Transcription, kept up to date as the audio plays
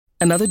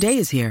Another day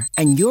is here,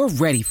 and you're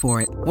ready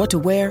for it. What to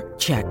wear?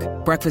 Check.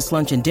 Breakfast,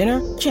 lunch, and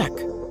dinner? Check.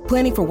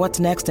 Planning for what's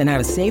next and how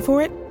to save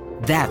for it?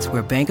 That's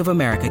where Bank of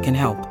America can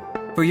help.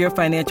 For your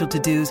financial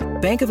to-dos,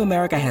 Bank of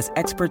America has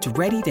experts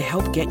ready to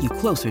help get you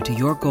closer to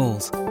your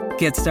goals.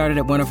 Get started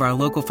at one of our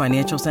local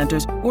financial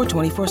centers or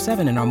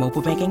 24/7 in our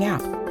mobile banking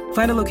app.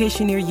 Find a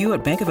location near you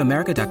at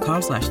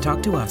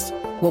bankofamerica.com/talktous.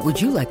 What would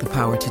you like the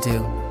power to do?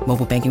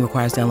 Mobile banking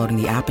requires downloading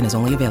the app and is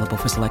only available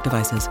for select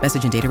devices.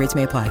 Message and data rates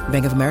may apply.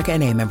 Bank of America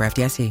N.A., member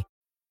FDIC.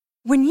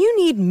 When you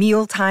need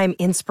mealtime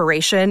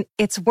inspiration,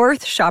 it's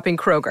worth shopping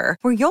Kroger,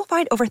 where you'll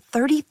find over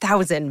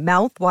 30,000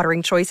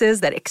 mouth-watering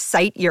choices that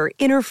excite your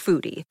inner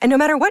foodie. And no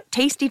matter what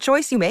tasty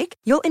choice you make,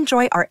 you'll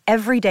enjoy our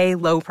everyday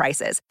low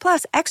prices,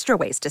 plus extra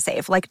ways to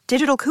save, like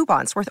digital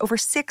coupons worth over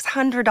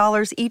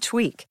 $600 each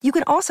week. You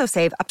can also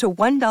save up to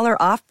 $1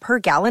 off per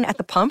gallon at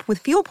the pump with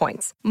fuel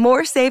points.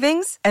 More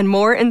savings and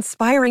more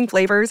inspiring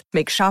flavors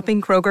make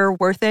shopping Kroger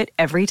worth it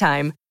every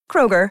time.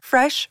 Kroger,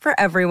 fresh for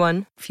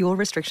everyone. Fuel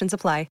restrictions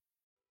apply.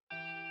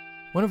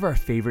 One of our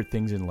favorite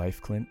things in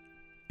life, Clint,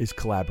 is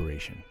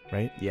collaboration,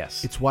 right?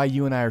 Yes. It's why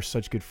you and I are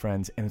such good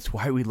friends, and it's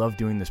why we love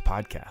doing this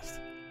podcast.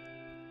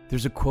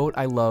 There's a quote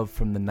I love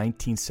from the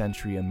 19th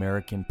century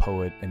American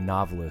poet and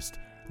novelist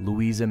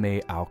Louisa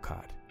May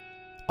Alcott,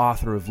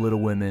 author of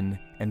Little Women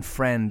and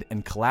friend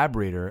and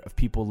collaborator of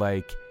people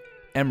like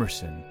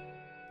Emerson,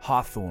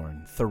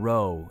 Hawthorne,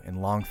 Thoreau,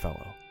 and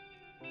Longfellow.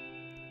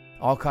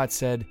 Alcott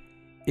said,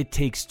 "It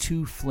takes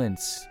two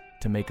flints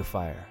to make a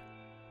fire."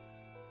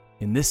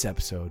 In this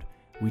episode,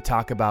 we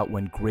talk about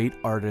when great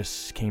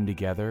artists came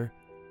together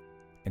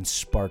and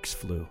sparks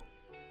flew.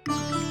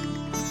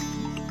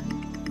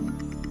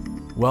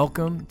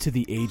 Welcome to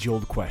The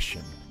Age-Old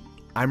Question.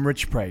 I'm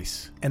Rich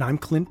Price. And I'm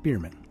Clint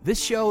Bierman.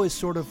 This show is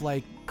sort of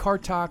like Car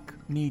Talk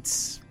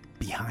meets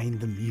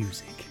Behind the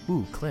Music.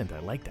 Ooh, Clint, I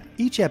like that.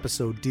 Each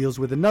episode deals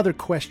with another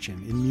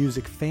question in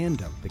music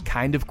fandom. The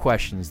kind of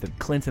questions that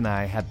Clint and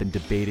I have been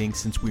debating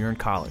since we were in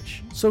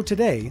college. So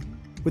today,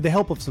 with the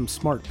help of some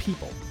smart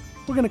people,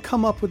 we're going to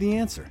come up with the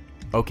answer.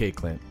 Okay,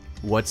 Clint,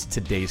 what's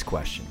today's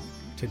question?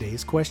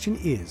 Today's question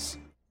is,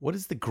 what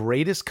is the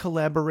greatest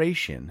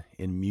collaboration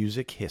in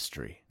music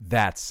history?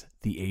 That's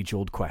the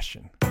age-old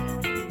question.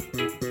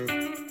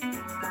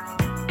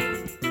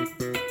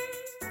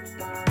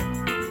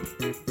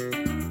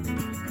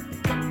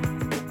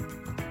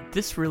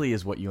 This really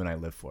is what you and I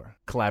live for.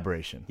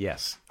 Collaboration.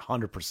 Yes,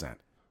 100%.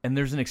 And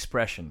there's an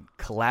expression,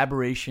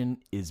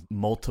 collaboration is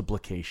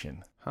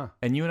multiplication. Huh.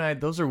 And you and I,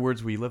 those are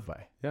words we live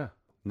by. Yeah.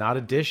 Not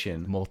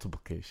addition.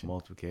 Multiplication.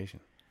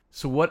 Multiplication.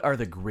 So what are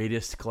the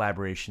greatest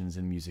collaborations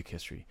in music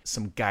history?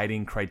 Some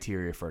guiding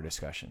criteria for our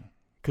discussion.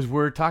 Because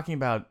we're talking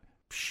about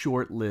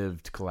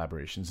short-lived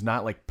collaborations,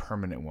 not like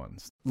permanent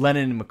ones.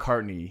 Lennon and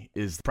McCartney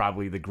is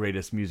probably the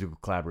greatest musical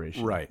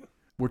collaboration. Right.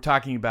 We're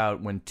talking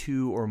about when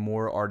two or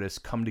more artists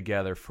come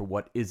together for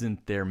what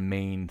isn't their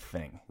main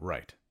thing.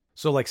 Right.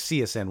 So like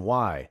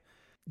CSNY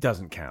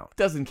doesn't count.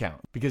 Doesn't count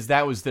because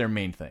that was their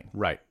main thing.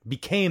 Right.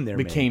 Became their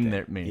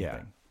main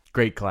thing.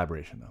 Great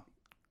collaboration, though.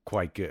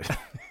 Quite good.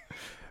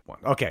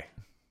 Okay.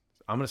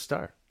 I'm going to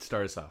start.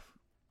 Start us off.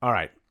 All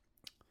right.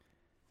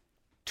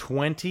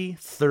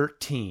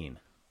 2013.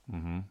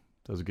 Mm-hmm.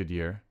 That was a good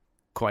year.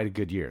 Quite a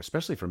good year,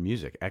 especially for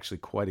music. Actually,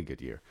 quite a good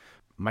year.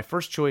 My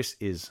first choice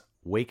is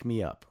Wake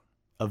Me Up.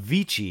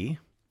 Avicii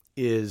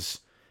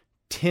is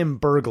Tim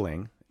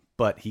Bergling,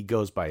 but he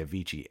goes by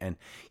Avicii, and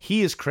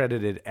he is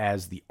credited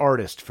as the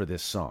artist for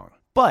this song.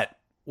 But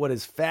what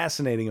is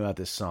fascinating about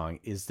this song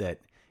is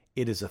that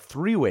it is a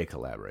three-way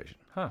collaboration.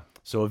 Huh.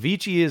 So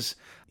Avicii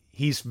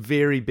he's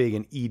very big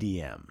in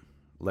EDM,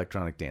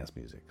 electronic dance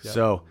music. Yep.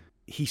 So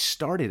he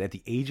started at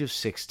the age of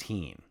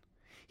 16.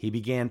 He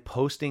began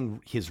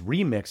posting his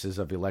remixes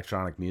of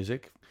electronic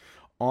music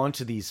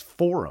onto these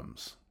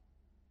forums.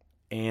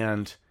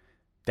 And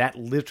that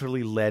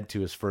literally led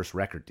to his first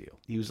record deal.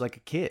 He was like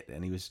a kid,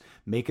 and he was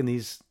making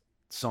these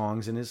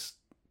songs in his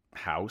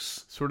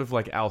house. Sort of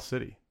like Owl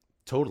City.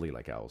 Totally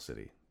like Owl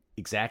City.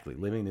 Exactly.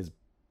 Living in his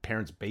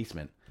parents'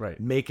 basement. Right.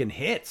 Making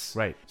hits.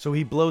 Right. So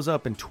he blows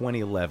up in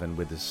 2011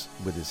 with his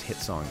hit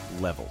song,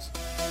 Levels.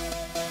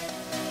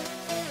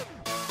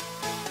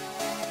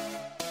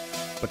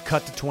 But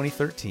cut to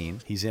 2013,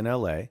 he's in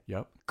LA.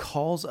 Yep.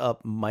 Calls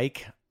up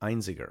Mike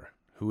Einziger,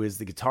 who is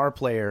the guitar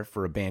player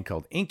for a band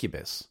called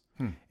Incubus.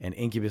 And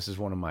Incubus is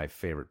one of my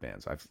favorite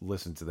bands. I've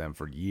listened to them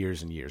for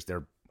years and years.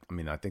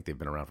 I think they've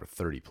been around for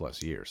 30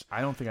 plus years. I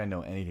don't think I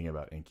know anything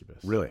about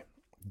Incubus. Really?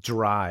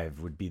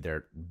 Drive would be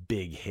their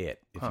big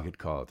hit, if you could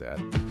call it that.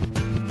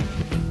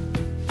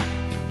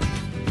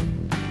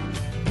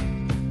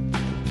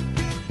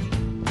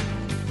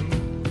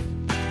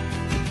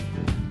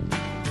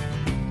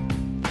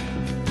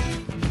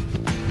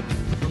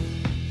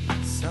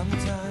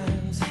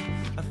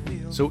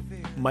 So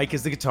Mike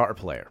is the guitar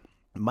player.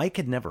 Mike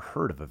had never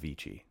heard of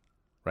Avicii,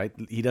 right?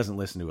 He doesn't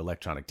listen to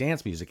electronic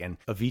dance music, and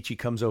Avicii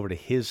comes over to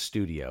his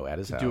studio at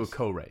his house. To do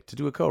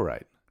a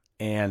co-write.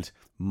 And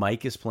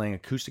Mike is playing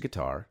acoustic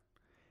guitar,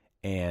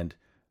 and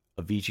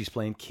Avicii's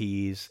playing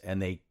keys,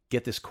 and they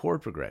get this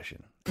chord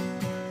progression.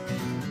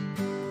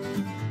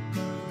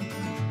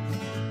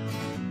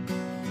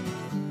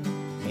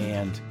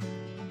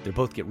 They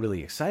both get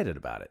really excited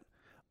about it.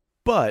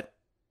 But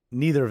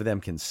neither of them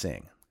can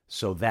sing.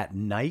 So that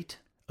night,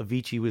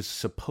 Avicii was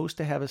supposed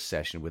to have a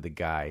session with a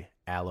guy,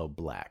 Aloe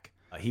Blacc.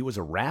 He was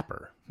a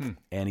rapper,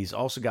 and he's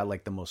also got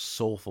like the most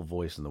soulful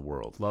voice in the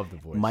world. Love the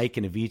voice. Mike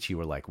and Avicii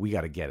were like, we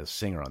got to get a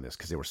singer on this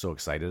because they were so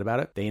excited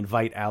about it. They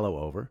invite Aloe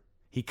over.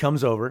 He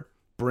comes over,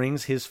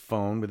 brings his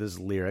phone with his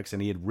lyrics,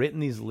 and he had written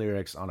these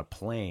lyrics on a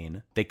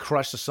plane. They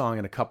crushed the song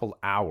in a couple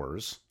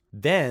hours.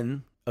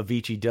 Then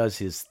Avicii does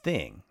his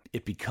thing.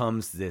 It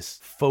becomes this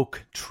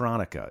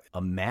folk-tronica,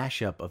 a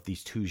mashup of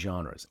these two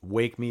genres.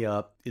 Wake Me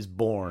Up is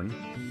born.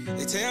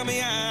 They tell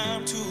me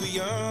I'm too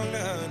young to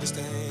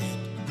understand.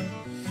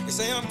 They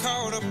say I'm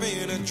caught up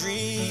in a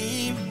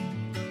dream.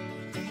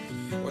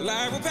 Well,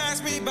 life will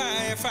pass me by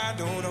if I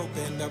don't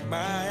open up my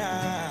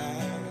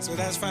eyes. So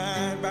that's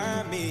fine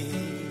by me.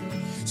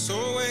 So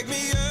wake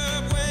me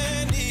up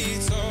when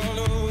it's all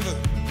over.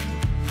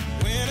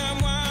 When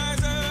I'm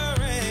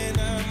wiser and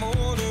I'm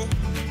older.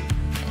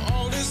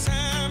 All this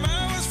time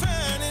I was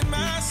finding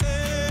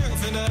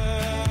myself and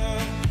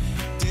I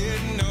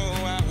didn't know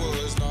I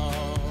was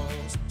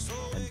lost.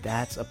 And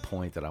that's a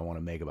point that I want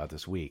to make about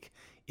this week.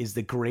 Is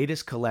the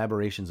greatest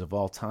collaborations of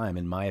all time,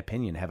 in my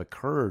opinion, have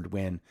occurred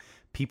when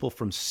people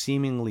from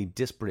seemingly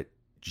disparate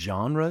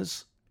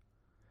genres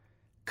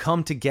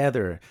come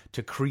together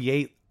to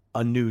create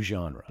a new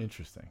genre.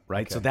 Interesting.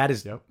 Right? Okay. So that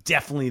is Yep.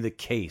 definitely the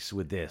case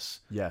with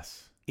this.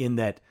 Yes. In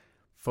that,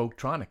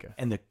 Folktronica.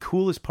 and the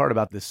coolest part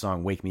about this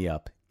song, Wake Me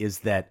Up, is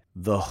that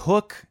the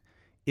hook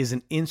is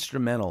an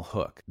instrumental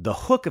hook. The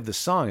hook of the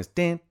song is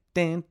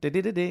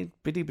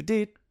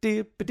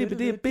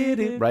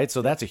right?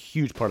 So that's a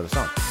huge part of the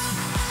song.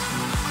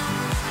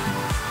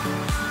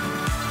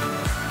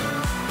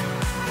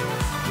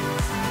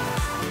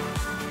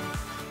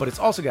 But it's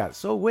also got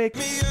so wake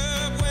Me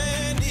up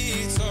when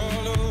it's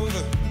all over.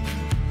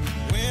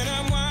 When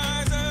I'm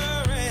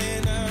wiser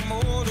and I'm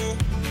older.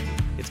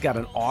 It's got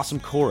an awesome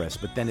chorus,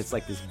 but then it's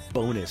like this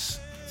bonus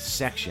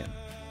section.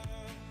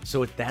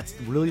 So that's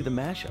really the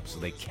mashup. So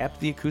they kept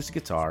the acoustic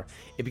guitar.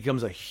 It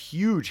becomes a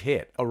huge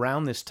hit.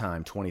 Around this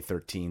time,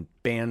 2013,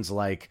 bands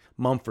like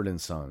Mumford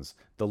 & Sons,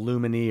 the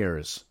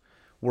Lumineers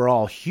were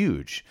all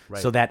huge.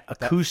 Right. So that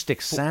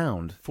acoustic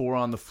sound, Four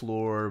on the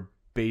floor,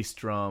 bass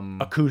drum,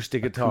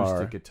 acoustic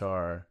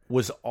guitar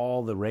was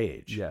all the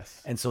rage.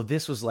 Yes. And so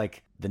this was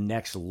like the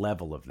next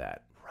level of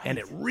that. Right. And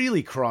it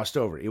really crossed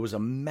over. It was a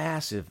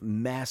massive,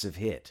 massive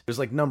hit. It was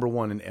like number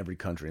one in every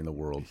country in the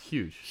world.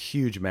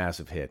 Huge,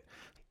 massive hit.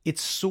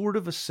 It's sort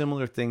of a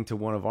similar thing to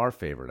one of our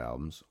favorite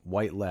albums,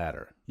 White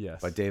Ladder, Yes.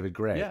 by David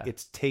Gray. Yeah.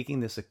 It's taking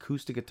this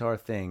acoustic guitar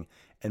thing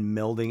and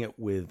melding it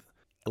with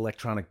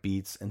electronic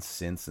beats and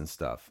synths and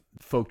stuff.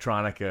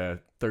 Folktronica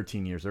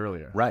 13 years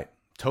earlier. Right,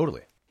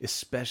 totally.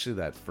 Especially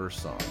that first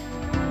song.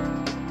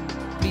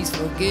 Please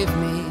forgive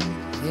me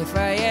if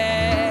I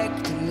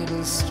act a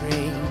little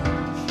strange,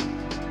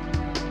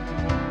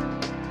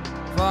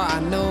 for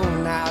I know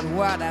not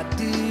what I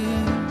do.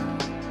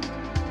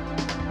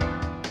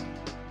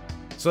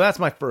 So that's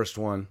my first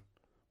one,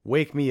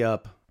 Wake Me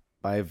Up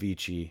by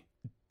Avicii.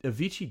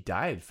 Avicii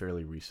died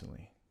fairly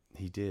recently.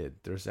 He did.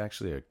 There's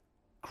actually a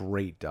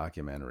great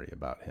documentary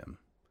about him.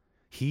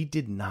 He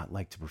did not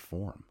like to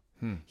perform.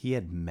 He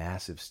had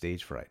massive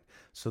stage fright.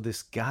 So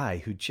this guy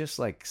who just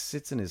like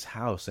sits in his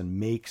house and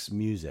makes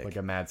music, Like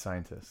a mad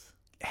scientist.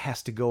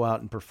 has to go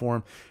out and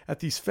perform at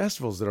these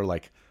festivals that are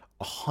like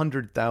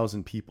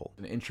 100,000 people.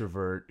 An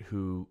introvert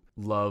who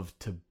loved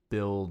to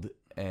build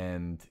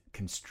and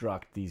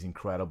construct these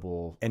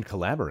incredible And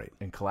collaborate.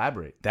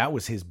 That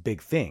was his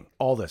big thing.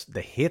 All the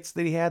hits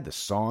that he had, the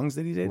songs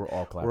that he did, Were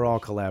all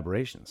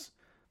collaborations.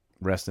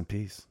 Rest in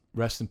peace.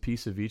 Rest in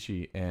peace,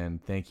 Avicii,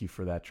 and thank you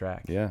for that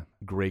track. Yeah.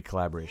 Great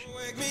collaboration.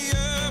 Wake me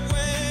up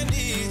when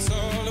it's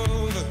all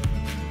over.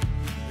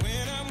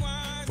 When I'm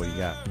wiser. What do you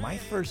got? My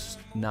first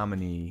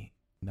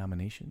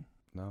nomination?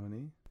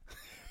 Nominee?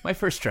 My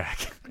first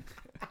track.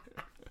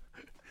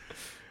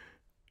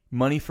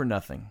 Money for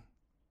Nothing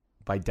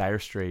by Dire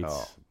Straits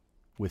Oh.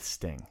 with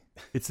Sting.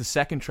 It's the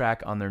second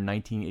track on their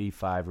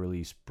 1985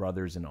 release,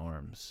 Brothers in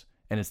Arms,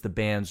 and it's the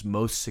band's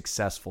most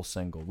successful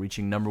single,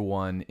 reaching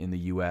 #1 in the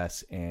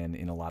US and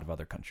in a lot of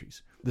other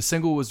countries. The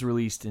single was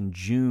released in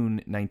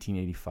June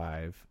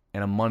 1985,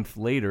 and a month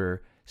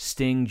later,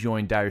 Sting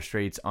joined Dire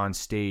Straits on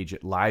stage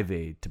at Live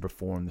Aid to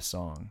perform the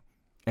song,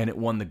 and it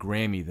won the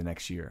Grammy the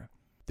next year.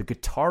 The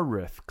guitar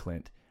riff,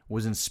 Clint,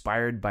 was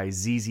inspired by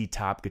ZZ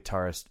Top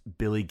guitarist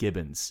Billy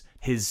Gibbons,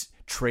 his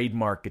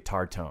trademark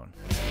guitar tone.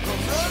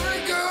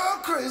 Every girl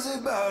crazy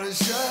about a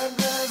shine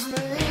glass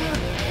man.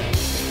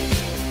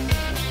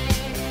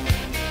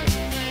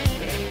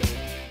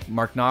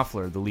 Mark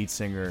Knopfler, the lead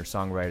singer,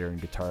 songwriter,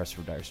 and guitarist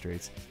for Dire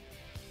Straits,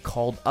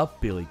 called up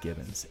Billy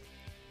Gibbons,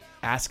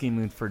 asking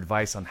him for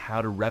advice on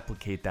how to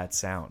replicate that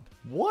sound.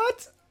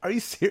 What? Are you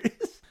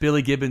serious?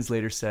 Billy Gibbons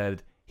later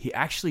said, he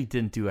actually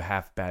didn't do a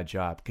half-bad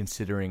job,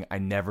 considering I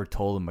never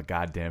told him a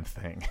goddamn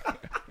thing.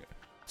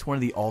 It's one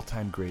of the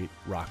all-time great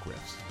rock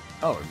riffs.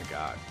 Oh my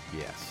God,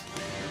 yes.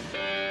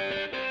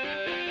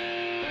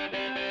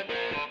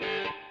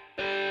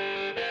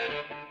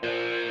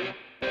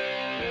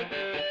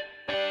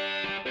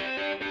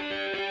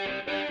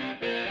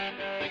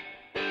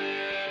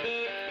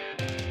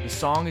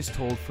 song is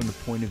told from the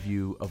point of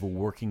view of a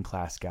working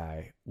class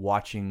guy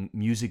watching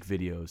music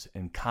videos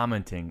and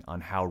commenting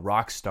on how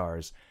rock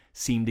stars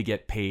seem to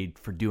get paid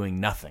for doing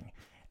nothing,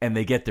 and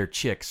they get their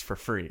chicks for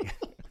free.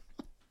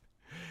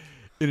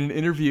 In an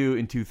interview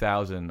in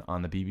 2000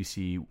 on the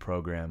BBC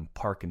program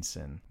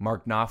Parkinson,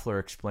 Mark Knopfler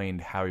explained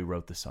how he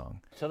wrote the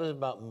song. Tell us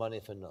about Money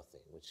for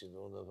Nothing, which is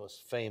one of the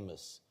most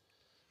famous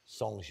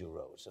songs you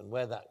wrote, and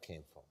where that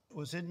came from. I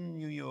was in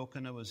New York,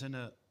 and I was in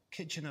a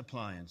kitchen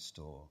appliance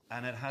store,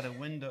 and it had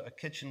a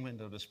kitchen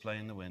window display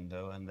in the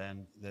window, and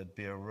then there'd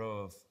be a row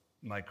of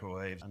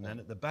microwaves, and then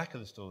at the back of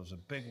the store was a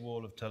big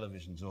wall of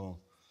televisions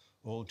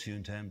all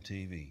tuned to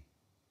MTV.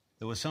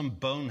 There was some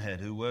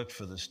bonehead who worked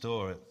for the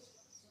store,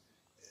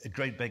 a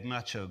great big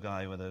macho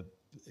guy with a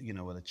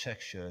check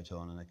shirt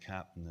on and a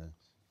cap and a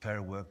pair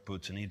of work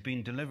boots, and he'd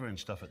been delivering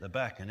stuff at the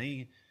back, and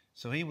he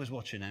was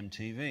watching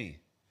MTV,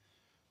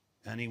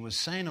 and he was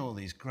saying all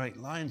these great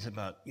lines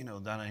about,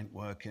 that ain't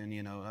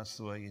working, that's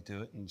the way you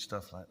do it and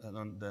stuff like that.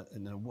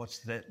 And what's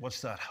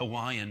that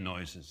Hawaiian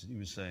noises he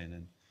was saying?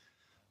 And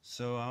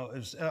so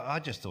I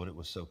just thought it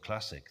was so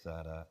classic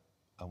that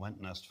I went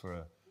and asked for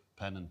a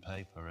pen and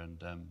paper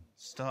and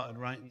started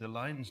writing the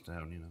lines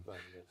down, Right,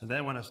 yes. And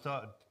then when I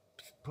started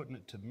putting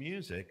it to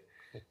music,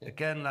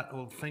 again, that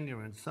old finger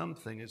and thumb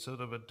thing, it's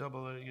sort of a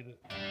double...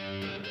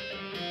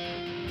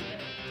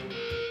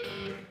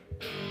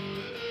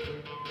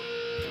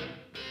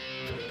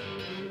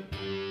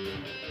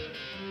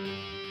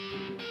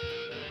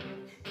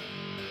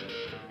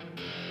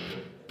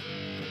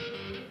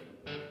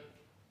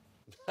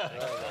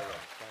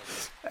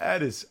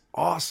 That is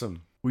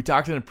awesome. We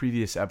talked in a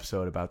previous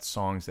episode about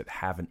songs that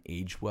haven't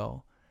aged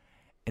well,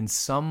 and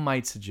some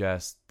might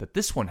suggest that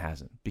this one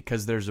hasn't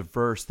because there's a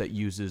verse that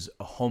uses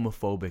a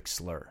homophobic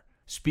slur.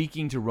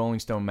 Speaking to Rolling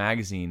Stone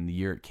magazine the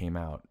year it came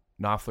out,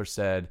 Knopfler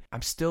said,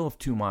 "I'm still of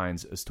two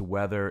minds as to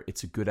whether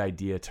it's a good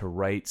idea to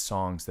write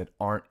songs that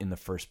aren't in the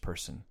first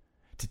person,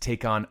 to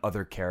take on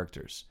other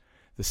characters.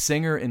 The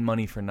singer in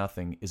Money for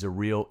Nothing is a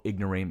real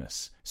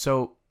ignoramus."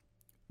 So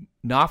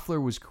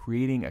Knopfler was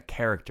creating a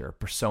character, a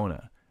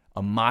persona,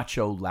 a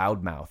macho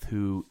loudmouth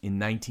who in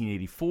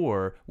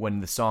 1984,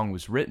 when the song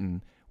was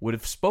written, would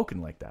have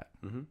spoken like that.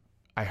 Mm-hmm.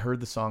 I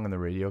heard the song on the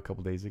radio a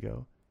couple days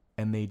ago,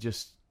 and they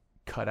just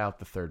cut out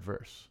the third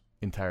verse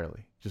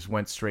entirely. Just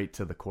went straight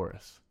to the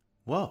chorus.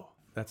 Whoa,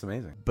 that's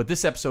amazing. But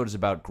this episode is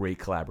about great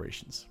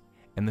collaborations.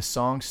 And the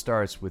song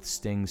starts with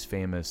Sting's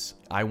famous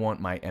 "I Want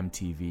My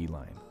MTV"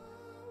 line.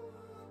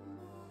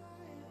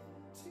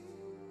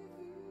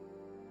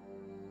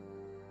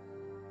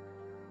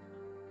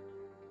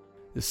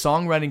 The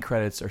songwriting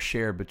credits are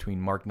shared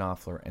between Mark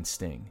Knopfler and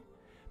Sting,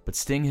 but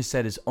Sting has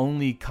said his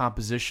only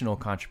compositional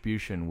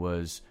contribution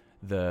was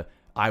the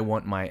 "I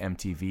Want My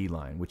MTV"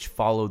 line, which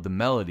followed the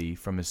melody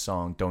from his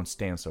song "Don't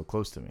Stand So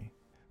Close to Me."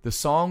 The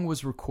song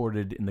was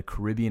recorded in the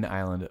Caribbean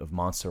island of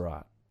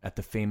Montserrat at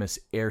the famous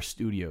Air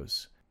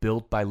Studios,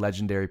 built by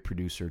legendary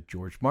producer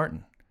George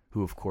Martin,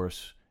 who of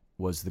course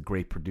was the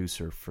great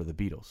producer for the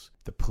Beatles.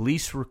 The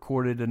Police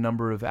recorded a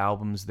number of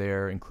albums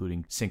there,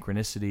 including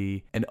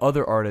Synchronicity, and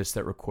other artists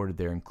that recorded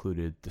there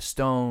included The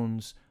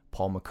Stones,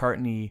 Paul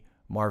McCartney,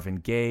 Marvin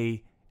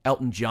Gaye.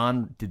 Elton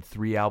John did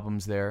 3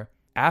 albums there.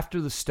 After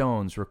the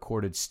Stones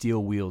recorded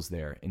Steel Wheels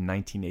there in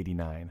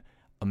 1989,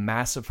 a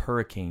massive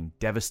hurricane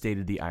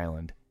devastated the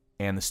island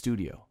and the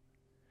studio.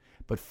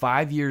 But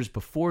 5 years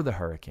before the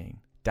hurricane,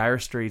 Dire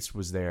Straits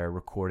was there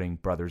recording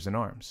Brothers in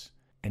Arms.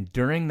 And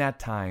during that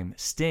time,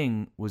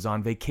 Sting was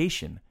on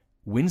vacation,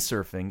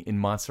 windsurfing in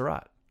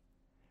Montserrat.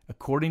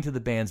 According to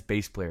the band's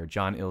bass player,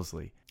 John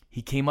Illsley,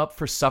 he came up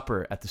for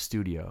supper at the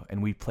studio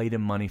and we played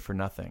him Money for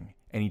Nothing.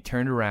 And he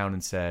turned around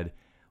and said,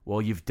 "Well,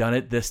 you've done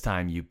it this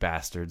time, you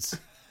bastards."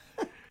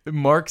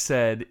 Mark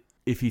said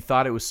if he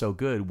thought it was so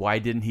good, why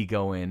didn't he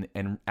go in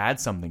and add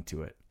something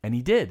to it? And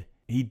he did.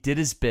 He did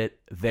his bit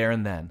there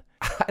and then.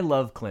 I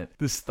love Clint.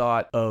 This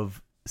thought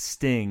of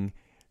Sting,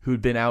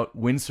 who'd been out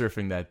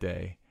windsurfing that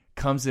day,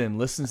 comes in,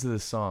 listens to the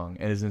song,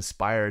 and is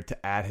inspired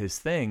to add his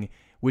thing,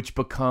 which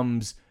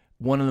becomes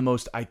one of the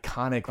most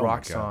iconic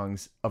rock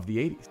songs of the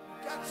 80s.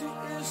 Got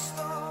to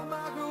install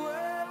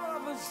microwave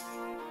ovens,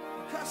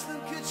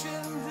 custom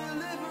kitchen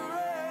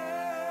delivery.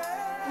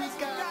 We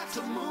got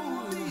to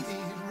move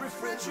the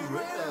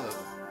refrigerator.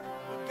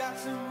 Got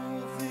to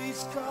move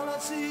these color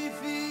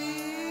TVs.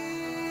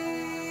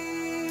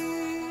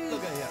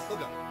 Look at here,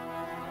 look at.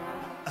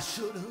 I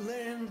should have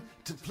learned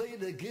to play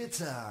the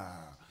guitar.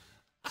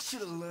 I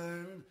should have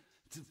learned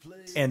to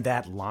play. And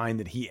that line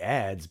that he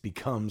adds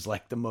becomes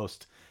like the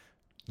most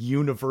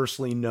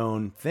universally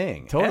known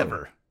thing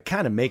ever. It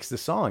kind of makes the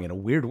song in a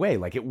weird way.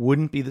 Like it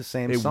wouldn't be the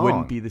same song. It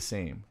wouldn't be the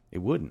same. It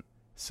wouldn't.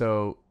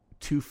 So,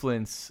 2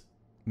 Flints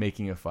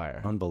making a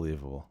fire.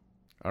 Unbelievable.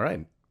 All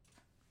right.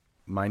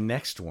 My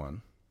next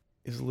one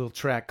is a little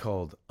track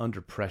called Under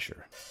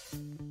Pressure.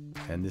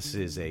 And this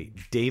is a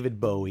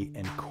David Bowie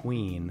and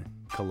Queen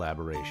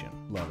collaboration.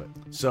 Love it.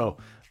 So,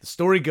 the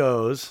story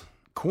goes,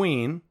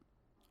 Queen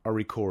are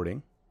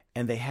recording,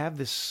 and they have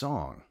this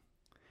song.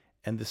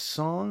 And the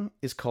song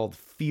is called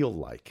Feel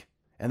Like.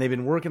 And they've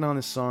been working on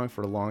this song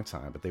for a long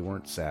time, but they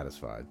weren't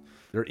satisfied.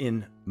 They're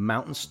in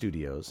Mountain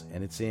Studios,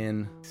 and it's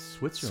in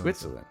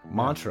Switzerland.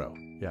 Montreux.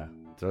 Yeah.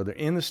 So they're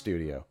in the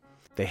studio.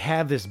 They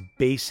have this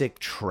basic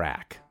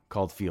track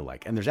called Feel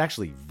Like, and there's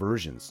actually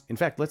versions. In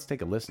fact, let's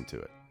take a listen to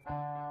it.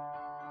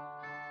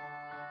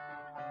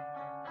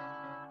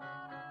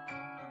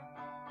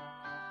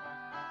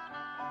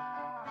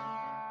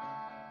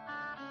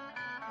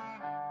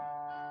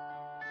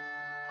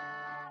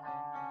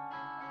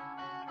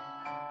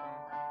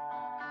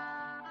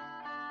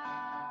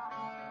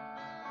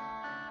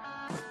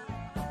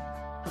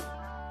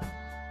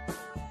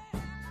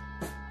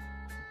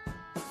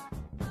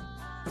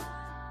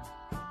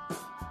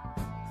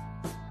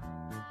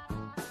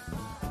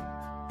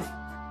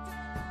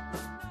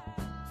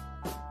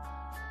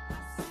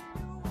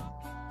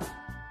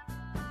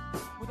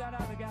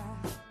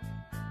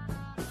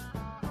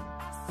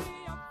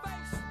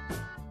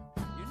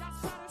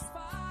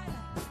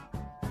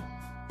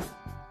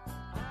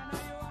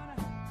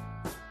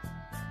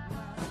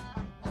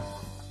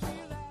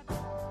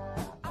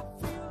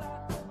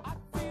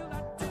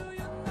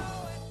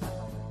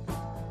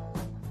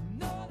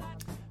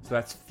 So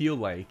that's Feel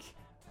Like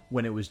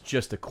when it was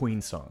just a Queen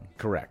song.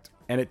 Correct.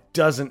 And it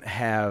doesn't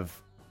have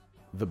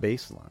the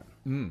bass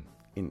line.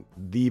 In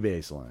the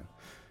bass line.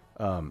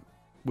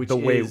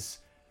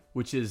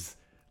 Which is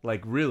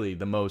like really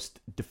the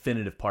most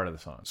definitive part of the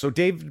song. So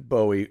David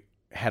Bowie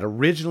had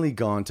originally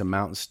gone to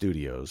Mountain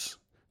Studios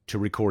to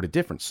record a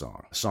different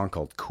song, a song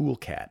called Cool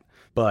Cat.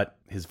 But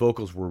his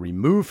vocals were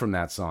removed from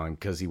that song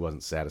because he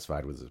wasn't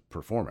satisfied with his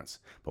performance.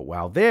 But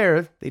while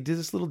there, they did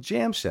this little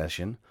jam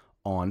session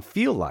on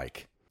Feel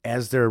Like.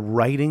 As they're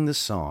writing the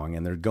song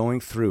and they're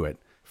going through it,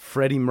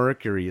 Freddie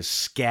Mercury is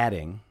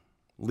scatting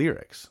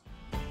lyrics.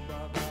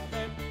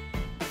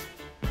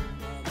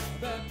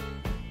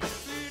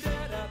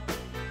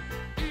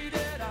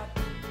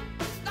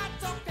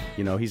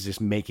 You know, he's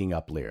just making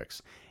up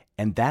lyrics.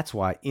 And that's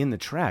why in the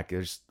track,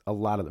 there's a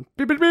lot of them.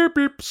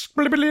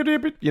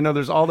 You know,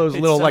 there's all those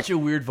little It's such a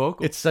weird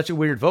vocal. It's such a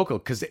weird vocal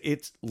because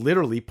it's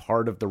literally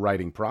part of the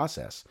writing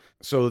process.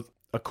 So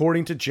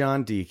according to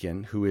John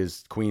Deacon, who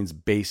is Queen's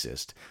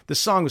bassist, the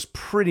song was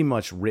pretty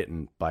much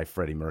written by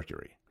Freddie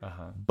Mercury.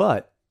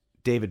 But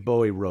David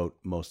Bowie wrote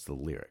most of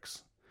the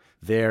lyrics.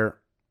 They're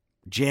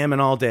jamming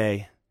all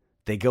day.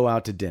 They go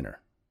out to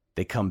dinner.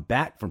 They come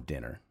back from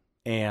dinner.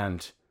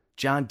 And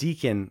John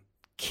Deacon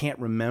can't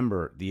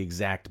remember the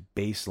exact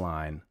bass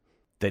line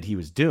that he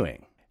was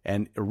doing.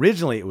 And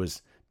originally it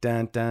was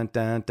dun dun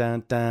dun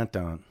dun dun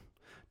dun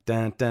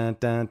dun dun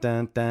dun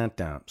dun dun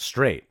dun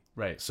straight.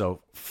 Right.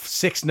 So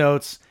 6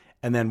 notes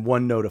and then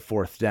 1 note of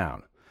fourth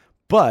down.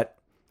 But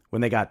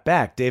when they got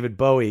back, David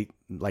Bowie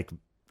like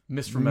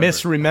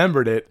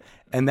misremembered it,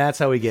 and that's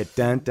how we get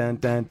dun dun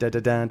dun dun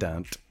dun dun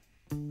dun.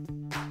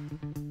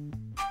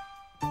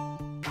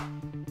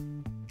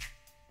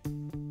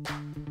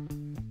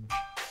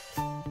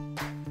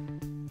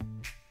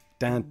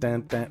 Dun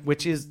dun dun,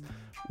 which is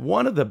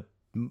one of the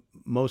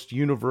most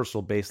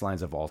universal bass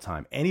lines of all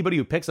time. Anybody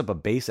who picks up a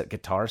bass at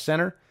Guitar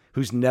Center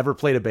who's never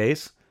played a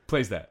bass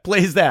plays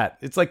that.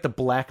 It's like the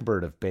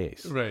Blackbird of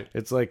bass. Right.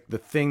 It's like the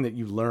thing that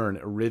you learn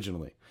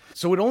originally.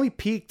 So it only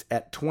peaked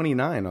at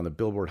 29 on the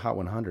Billboard Hot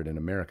 100 in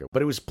America,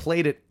 but it was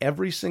played at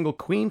every single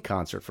Queen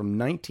concert from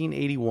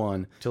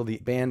 1981 till the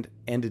band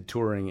ended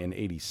touring in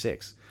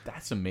 86.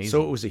 That's amazing.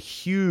 So it was a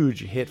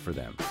huge hit for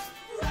them.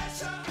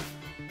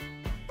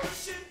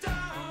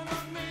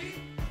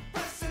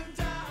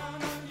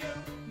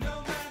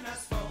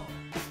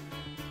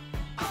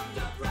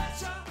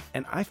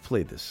 And I've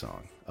played this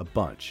song a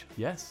bunch.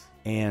 Yes.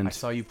 And I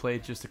saw you play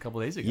it just a couple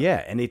days ago.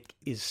 Yeah, and it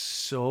is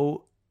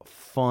so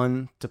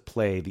fun to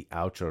play the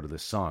outro to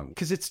this song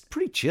because it's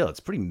pretty chill. It's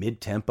pretty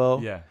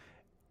mid-tempo. Yeah.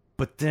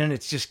 But then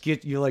it's just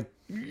you're like,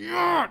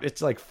 yeah!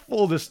 It's like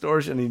full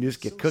distortion and you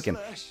just get cooking.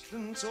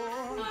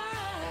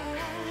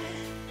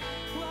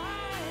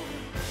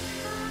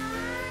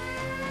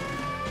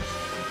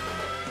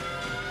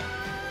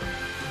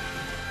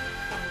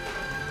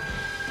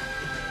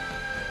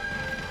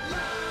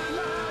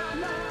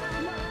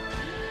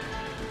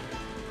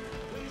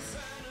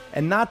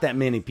 And not that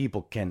many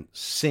people can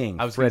sing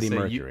Freddie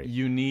Mercury.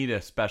 You need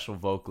a special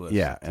vocalist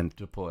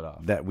to pull it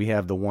off. That we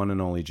have the one and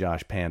only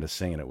Josh Panda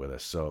singing it with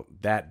us. So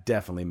that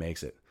definitely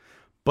makes it.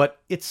 But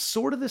it's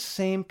sort of the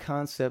same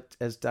concept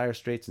as Dire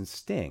Straits and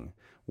Sting,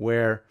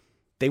 where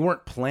they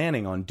weren't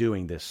planning on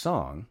doing this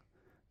song.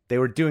 They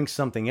were doing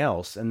something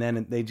else, and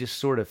then they just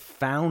sort of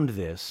found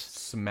this.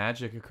 Some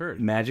magic occurred.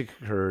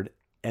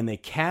 And they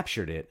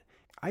captured it.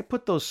 I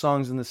put those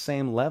songs in the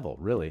same level,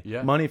 really.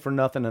 Yeah. Money for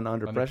Nothing and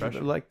Under Pressure.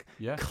 They're like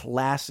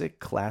classic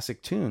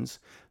tunes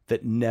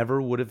that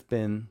never would have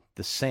been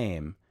the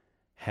same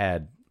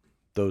had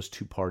those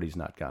two parties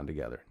not gotten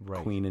together.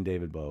 Right. Queen and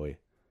David Bowie,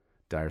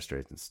 Dire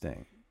Straits and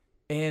Sting.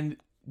 And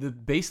the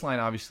bass line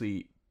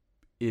obviously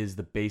is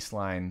the bass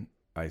line.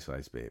 Ice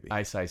Ice Baby.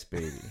 Ice Ice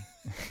Baby.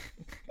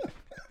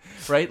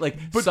 Right? Like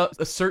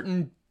a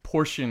certain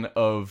portion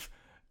of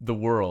the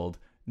world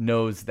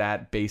knows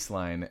that bass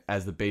line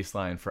as the bass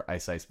line for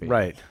Ice Ice Baby.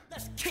 Right.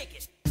 Let's kick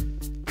it.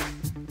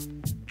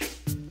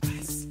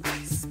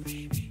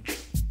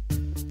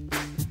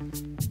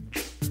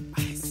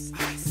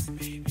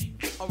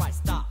 All right,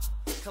 stop.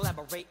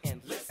 Collaborate and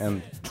listen.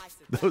 And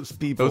those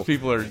people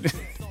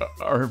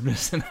are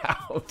missing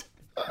out.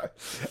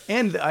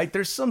 And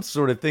there's some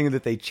sort of thing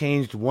that they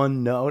changed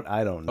one note.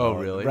 I don't know. Oh,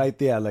 really? Right?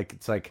 Yeah, like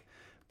it's like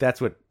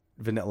that's what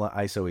Vanilla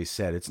Ice always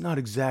said. It's not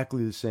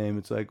exactly the same.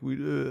 It's like I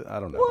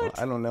don't know. What?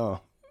 I don't know.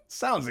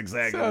 Sounds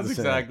exactly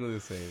the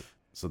same.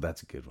 So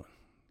that's a good one.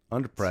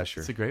 Under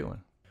Pressure. It's a great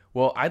one.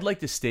 Well, I'd like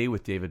to stay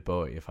with David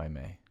Bowie, if I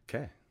may.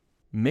 Okay.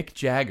 Mick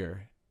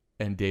Jagger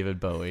and David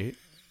Bowie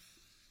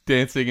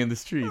dancing in the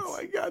streets. Oh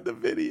my God, the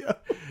video.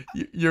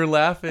 You're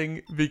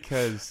laughing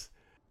because,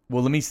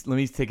 well, let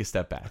me take a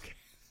step back.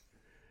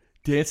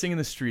 Dancing in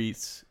the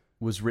Streets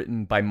was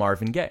written by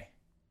Marvin Gaye.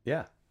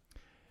 Yeah.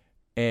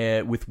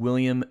 With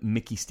William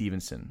Mickey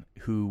Stevenson,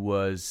 who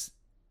was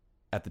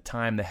at the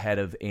time the head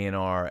of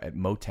A&R at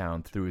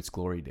Motown through its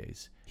glory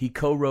days. He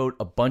co-wrote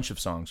a bunch of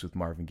songs with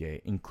Marvin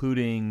Gaye,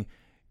 including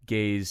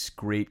Gaye's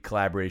great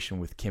collaboration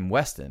with Kim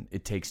Weston,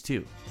 It Takes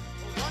Two.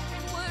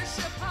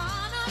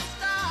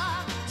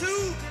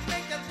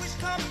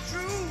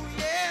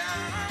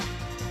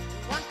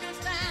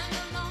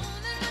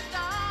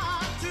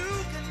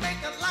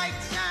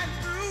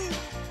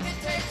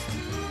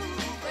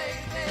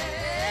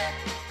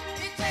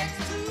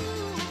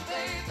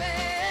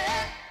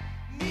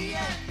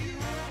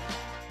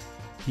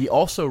 He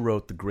also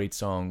wrote the great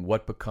song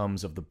What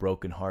Becomes of the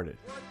Broken Hearted.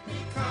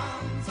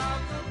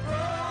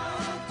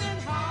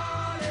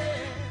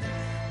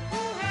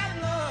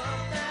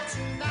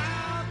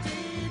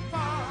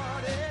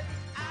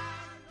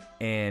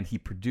 And he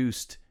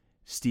produced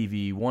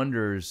Stevie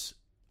Wonder's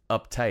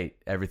Uptight,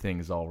 Everything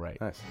Is All Right.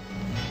 Nice.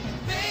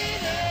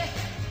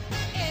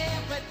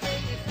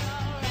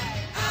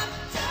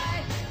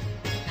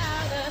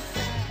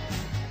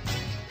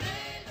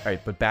 All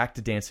right, but back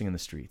to Dancing in the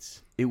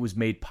Streets. It was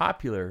made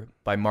popular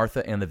by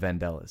Martha and the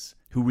Vandellas,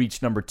 who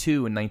reached number 2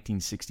 in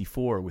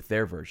 1964 with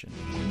their version.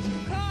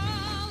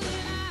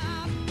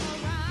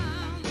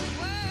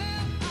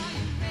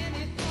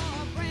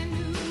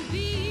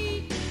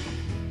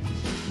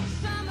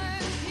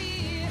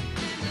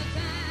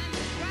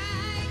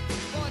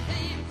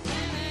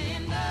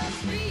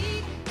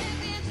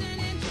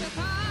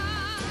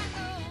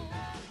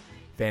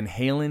 Van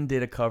Halen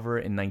did a cover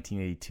in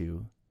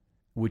 1982,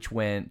 which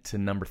went to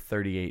number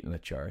 38 in the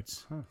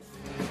charts.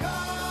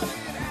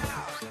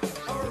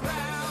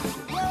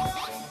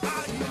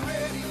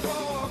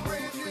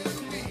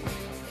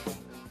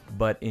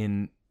 But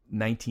in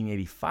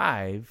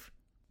 1985,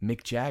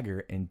 Mick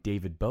Jagger and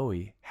David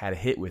Bowie had a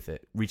hit with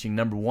it, reaching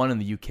number 1 in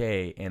the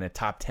UK and a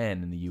top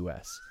 10 in the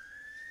US.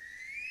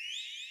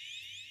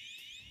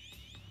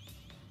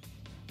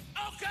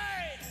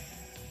 Okay,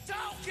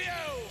 Tokyo,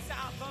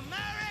 South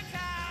America,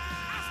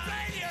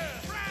 Australia,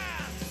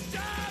 France,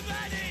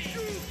 Germany,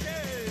 UK,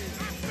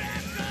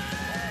 Africa.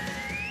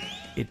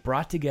 It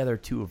brought together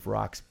two of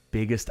rock's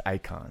biggest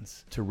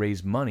icons to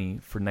raise money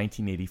for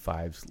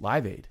 1985's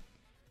Live Aid,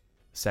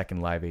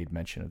 second Live Aid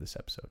mention of this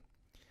episode.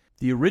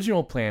 The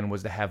original plan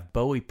was to have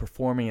Bowie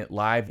performing it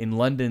live in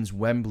London's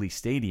Wembley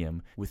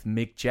Stadium, with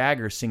Mick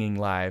Jagger singing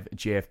live at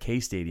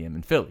JFK Stadium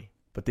in Philly.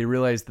 But they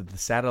realized that the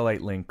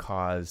satellite link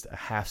caused a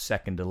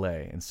half-second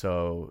delay, and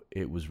so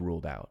it was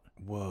ruled out.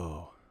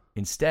 Whoa.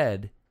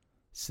 Instead,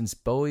 since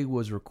Bowie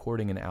was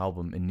recording an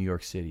album in New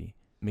York City,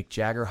 Mick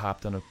Jagger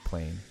hopped on a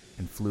plane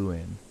and flew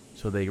in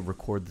so they could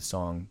record the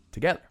song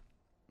together.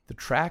 The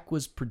track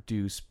was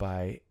produced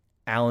by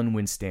Alan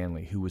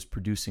Winstanley, who was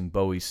producing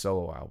Bowie's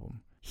solo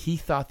album. He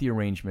thought the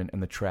arrangement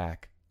and the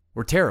track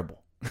were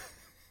terrible.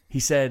 He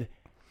said,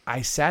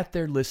 "I sat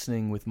there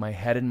listening with my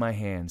head in my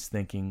hands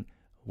thinking,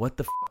 what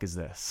the f*** is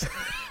this?"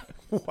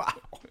 Wow.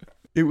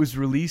 It was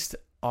released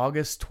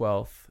August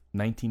 12th,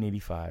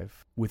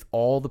 1985, with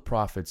all the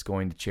profits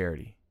going to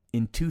charity.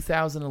 In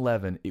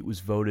 2011, it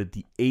was voted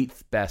the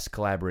 8th best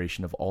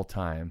collaboration of all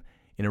time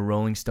in a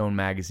Rolling Stone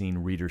magazine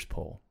readers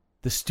poll.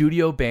 The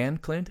studio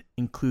band, Clint,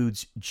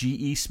 includes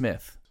G.E.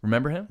 Smith.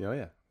 Remember him? Oh,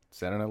 yeah.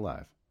 Saturday Night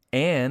Live.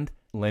 And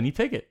Lenny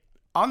Pickett.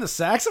 On the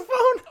saxophone?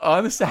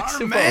 On the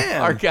saxophone.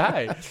 man. Our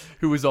guy,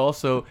 who was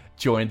also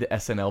joined the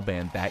SNL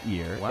band that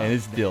year Wow. and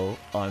is still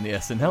on the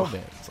SNL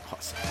band. That's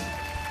awesome.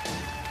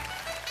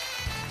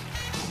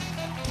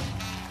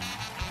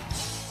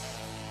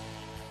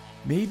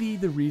 Maybe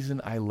the reason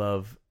I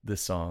love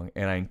this song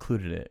and I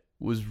included it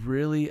was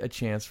really a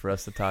chance for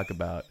us to talk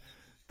about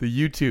the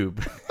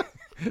YouTube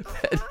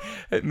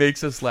that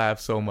makes us laugh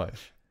so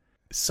much.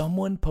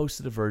 Someone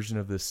posted a version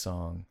of this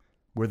song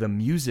where the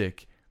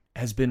music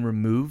has been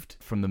removed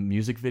from the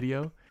music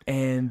video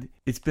and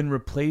it's been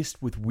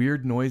replaced with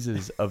weird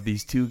noises of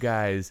these two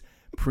guys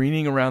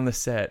preening around the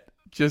set,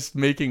 just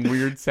making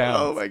weird sounds.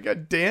 Oh my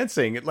God,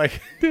 dancing.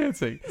 Like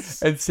Dancing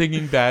and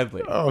singing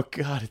badly. Oh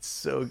God, it's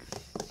so good.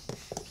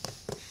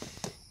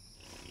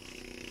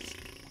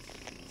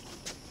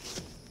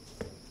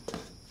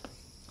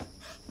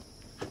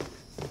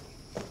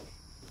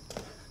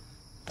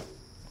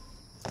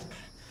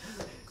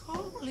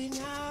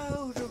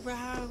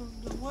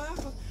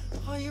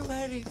 Are you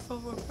ready for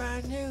a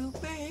brand new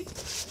beat?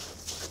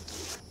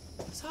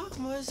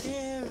 Summer's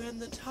here and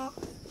the time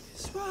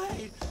is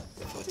right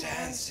for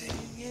dancing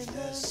in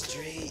the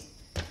street.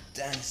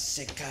 Dance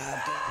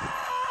Chicago.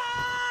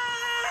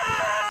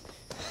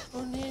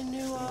 In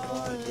New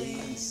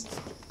Orleans.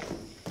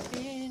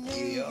 In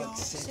New York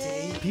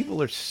City. People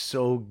are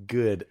so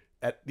good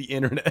at the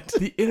internet.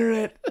 The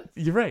internet,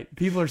 you're right.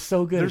 People are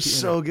so good. They're at the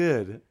so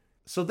internet. good.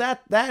 So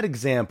that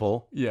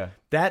example, Yeah.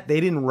 that they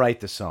didn't write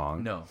the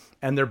song. No.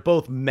 And they're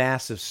both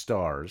massive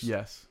stars.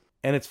 Yes.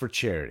 And it's for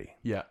charity.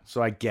 Yeah.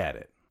 So I get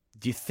it.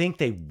 Do you think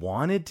they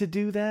wanted to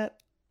do that?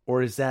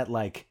 Or is that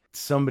like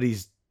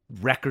somebody's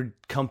record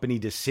company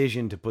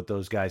decision to put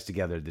those guys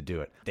together to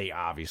do it? They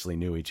obviously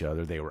knew each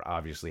other. They were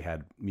obviously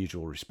had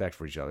mutual respect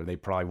for each other. They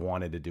probably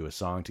wanted to do a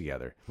song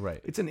together.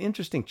 Right. It's an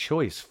interesting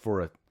choice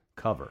for a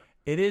cover.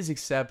 It is,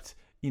 except,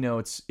 you know,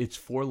 it's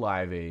for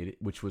Live Aid,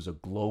 which was a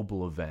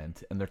global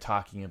event, and they're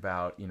talking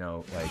about, you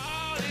know, like...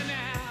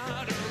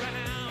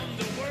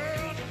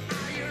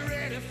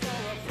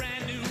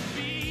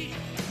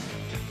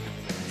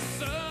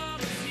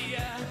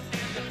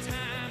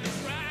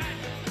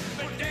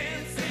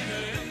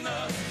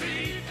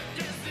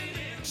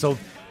 So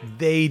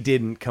they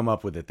didn't come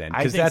up with it then,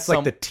 because that's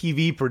like the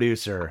TV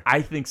producer.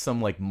 I think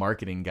some like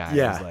marketing guy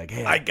was like,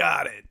 hey, I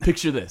got it.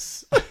 Picture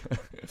this.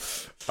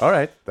 All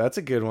right, that's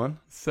a good one.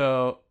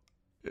 So,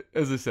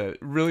 as I said,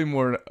 really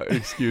more an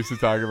excuse to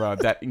talk about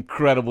that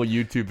incredible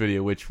YouTube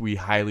video, which we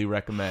highly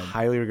recommend.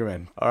 Highly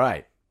recommend. All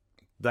right.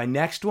 The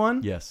next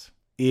one Yes.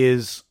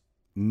 is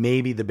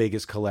maybe the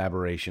biggest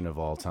collaboration of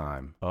all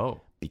time,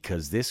 Oh,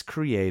 because this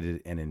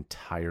created an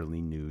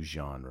entirely new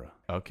genre.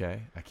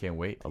 okay. I can't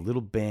wait. A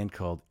little band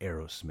called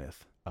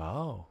Aerosmith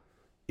Oh.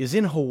 is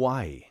in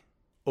Hawaii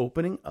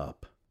opening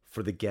up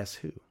for the Guess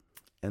Who.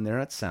 And they're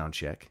at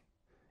soundcheck,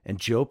 and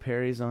Joe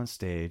Perry's on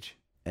stage,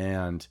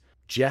 and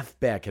Jeff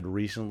Beck had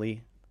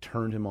recently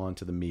turned him on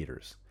to the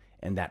meters.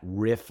 And that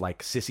riff,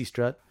 like Sissy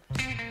Strut,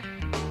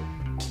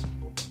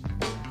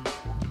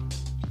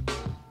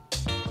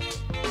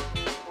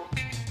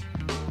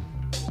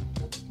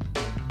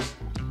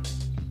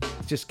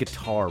 just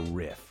guitar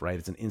riff, right?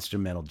 It's an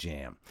instrumental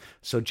jam.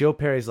 So Joe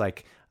Perry's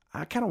like,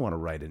 I kind of want to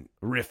write a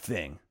riff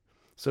thing.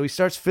 So he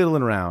starts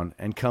fiddling around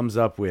and comes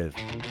up with...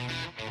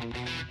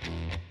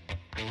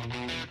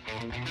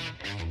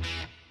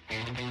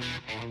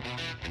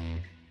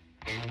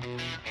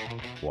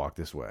 Walk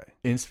This Way.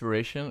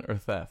 Inspiration or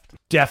theft?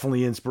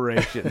 Definitely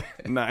inspiration.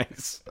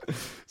 Nice.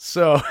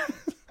 So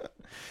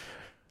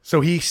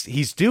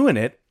he's doing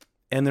it,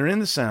 and they're in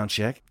the sound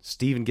check.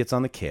 Steven gets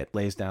on the kit,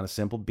 lays down a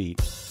simple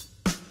beat.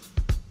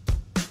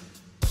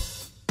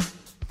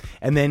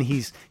 And then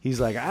he's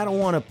like, I don't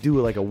want to do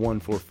like a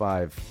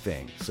 1-4-5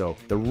 thing. So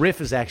the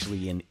riff is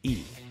actually in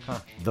E. Huh.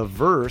 The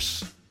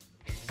verse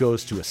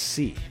goes to a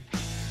C.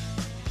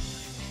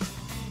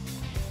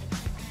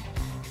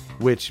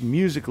 Which,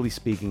 musically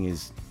speaking,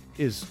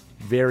 is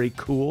very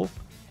cool.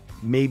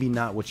 Maybe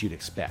not what you'd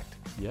expect.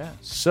 Yeah.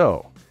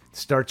 So,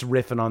 starts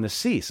riffing on the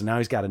C. So now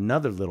he's got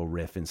another little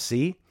riff in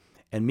C.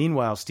 And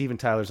meanwhile, Steven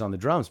Tyler's on the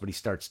drums, but he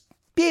starts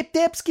beep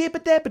dip skip a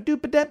dip a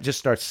doop a dip, just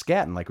starts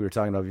scatting like we were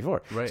talking about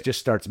before. Right. It just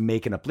starts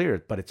making up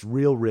lyrics, but it's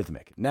real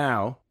rhythmic.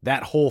 Now,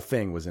 that whole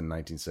thing was in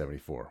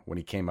 1974 when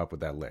he came up with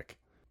that lick.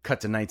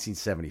 Cut to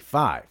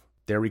 1975.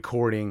 They're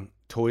recording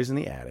Toys in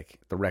the Attic,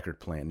 the record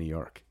plant in New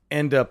York.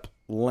 End up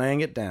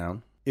laying it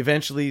down.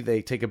 Eventually,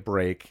 they take a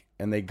break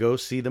and they go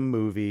see the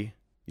movie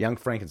Young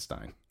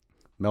Frankenstein.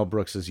 Mel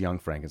Brooks' Young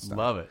Frankenstein.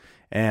 Love it.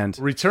 And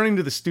returning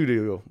to the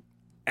studio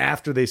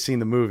after they've seen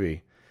the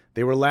movie,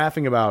 they were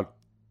laughing about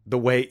the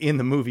way in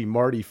the movie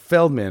Marty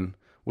Feldman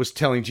was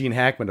telling Gene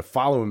Hackman to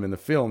follow him in the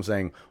film,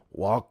 saying,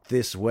 walk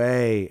this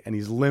way, and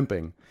he's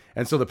limping.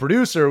 And so the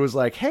producer was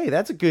like, hey,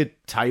 that's a good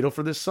title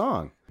for this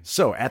song.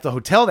 So at the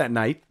hotel that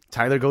night,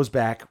 Tyler goes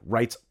back,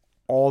 writes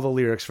all the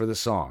lyrics for the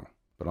song.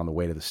 But on the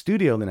way to the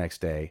studio the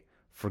next day,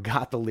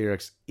 forgot the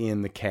lyrics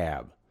in the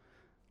cab.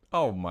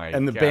 Oh my God.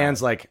 And the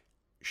band's like,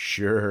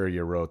 sure,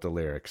 you wrote the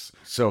lyrics.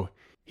 So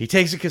he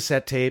takes a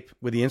cassette tape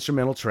with the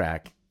instrumental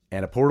track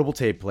and a portable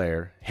tape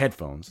player,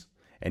 headphones,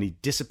 and he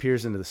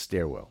disappears into the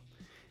stairwell.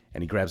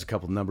 And he grabs a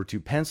couple number 2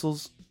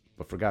 pencils,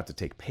 but forgot to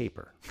take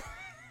paper.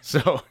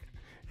 So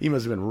he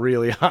must have been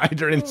really high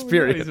during this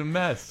period. He's a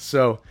mess.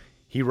 So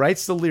he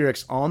writes the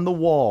lyrics on the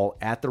wall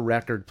at the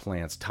record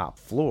plant's top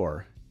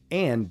floor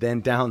and then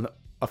down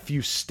a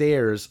few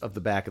stairs of the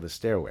back of the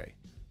stairway.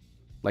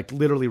 Like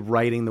literally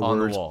writing the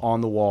words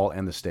on the wall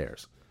and the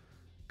stairs.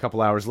 A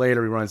couple hours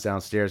later, he runs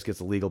downstairs,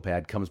 gets a legal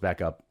pad, comes back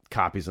up,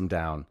 copies them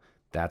down.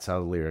 That's how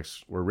the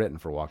lyrics were written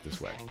for Walk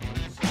This Way.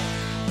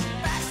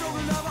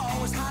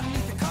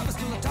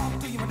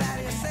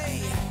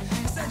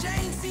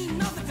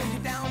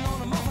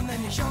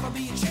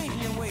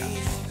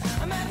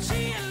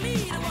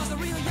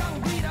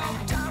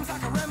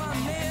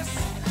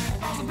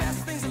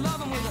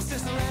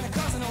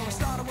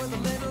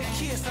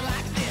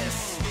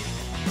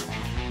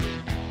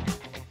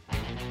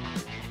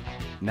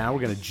 Now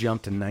we're going to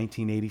jump to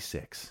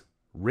 1986.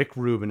 Rick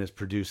Rubin is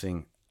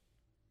producing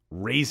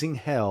Raising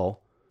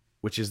Hell,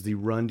 which is the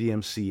Run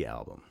DMC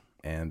album.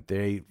 And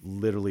they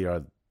literally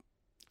are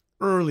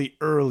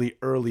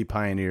early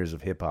pioneers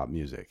of hip-hop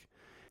music.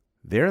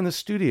 They're in the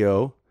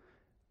studio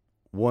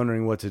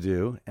wondering what to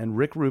do, and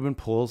Rick Rubin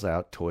pulls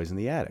out Toys in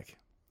the Attic.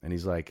 And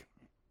he's like,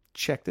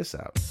 check this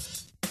out.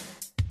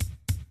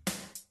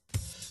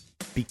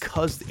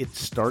 Because it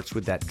starts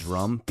with that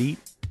drum beat,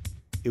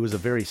 it was a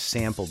very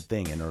sampled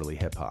thing in early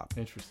hip-hop.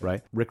 Interesting.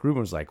 Right? Rick Rubin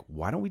was like,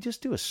 why don't we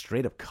just do a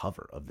straight-up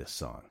cover of this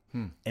song?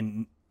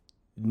 And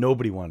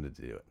nobody wanted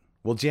to do it.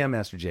 Well, Jam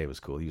Master Jay was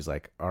cool. He was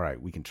like, all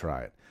right, we can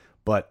try it.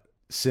 But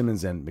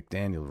Simmons and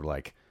McDaniel were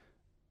like,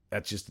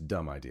 that's just a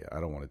dumb idea. I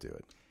don't want to do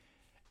it.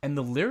 And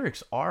the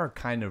lyrics are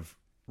kind of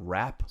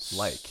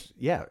rap-like.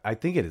 Yeah, I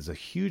think it is a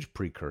huge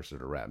precursor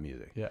to rap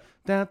music. Yeah.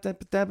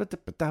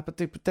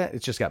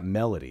 It's just got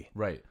melody.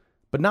 Right.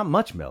 But not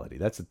much melody.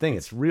 That's the thing.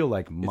 It's real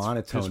like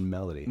monotone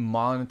melody.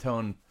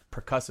 Monotone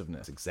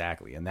percussiveness.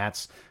 Exactly. And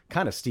that's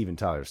kind of Steven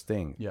Tyler's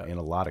thing Yeah. in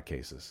a lot of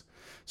cases.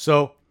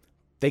 So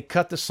they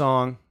cut the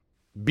song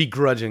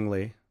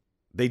begrudgingly.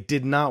 They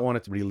did not want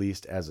it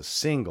released as a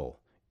single,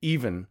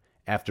 even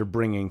after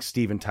bringing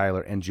Steven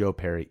Tyler and Joe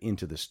Perry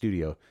into the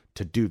studio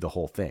to do the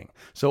whole thing.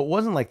 So it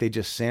wasn't like they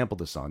just sampled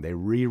the song. They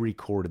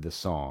re-recorded the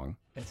song.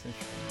 That's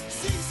interesting.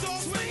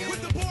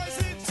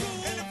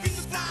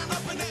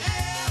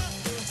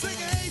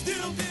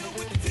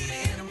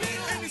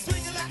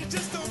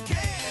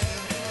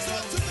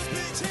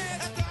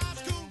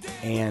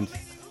 And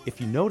if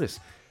you notice,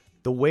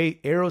 the way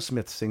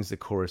Aerosmith sings the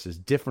chorus is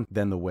different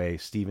than the way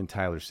Steven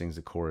Tyler sings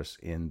the chorus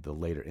in the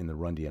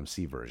Run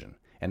DMC version.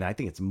 And I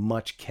think it's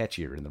much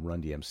catchier in the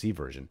Run DMC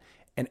version.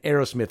 And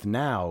Aerosmith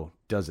now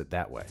does it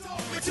that way.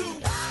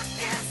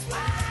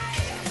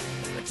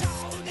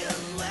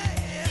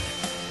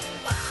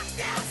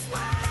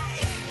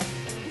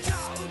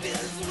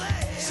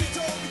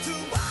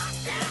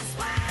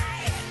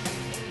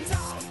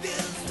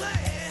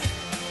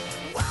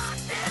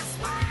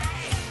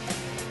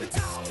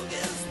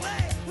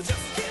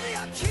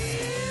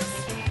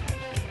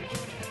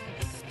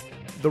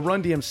 The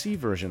Run DMC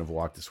version of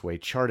Walk This Way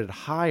charted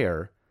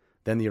higher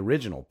than the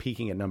original,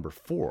 peaking at number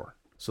 4.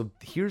 So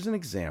here's an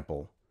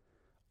example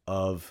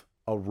of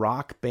a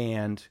rock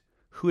band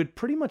who had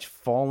pretty much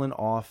fallen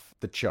off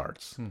the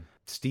charts.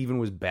 Steven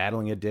was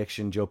battling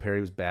addiction. Joe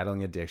Perry was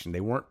battling addiction.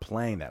 They weren't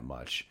playing that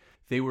much.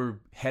 They were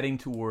heading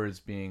towards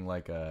being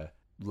like a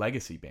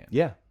legacy band.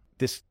 Yeah.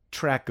 This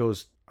track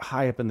goes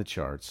high up in the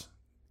charts.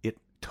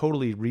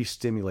 Totally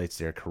re-stimulates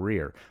their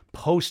career.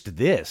 Post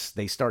this,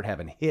 they start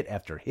having hit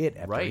after hit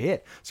after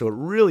hit. So it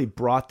really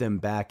brought them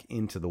back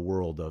into the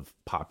world of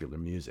popular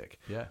music.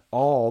 Yeah.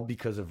 All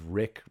because of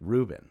Rick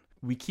Rubin.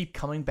 We keep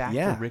coming back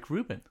to Rick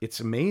Rubin. It's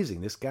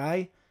amazing. This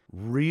guy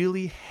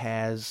really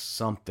has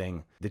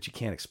something that you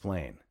can't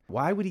explain.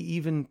 Why would he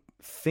even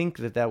think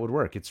that would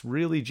work? It's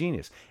really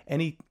genius.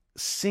 And he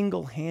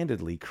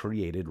single-handedly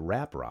created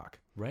rap rock.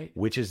 Right.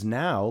 Which is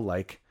now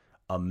like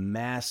a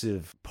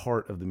massive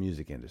part of the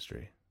music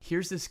industry.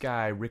 Here's this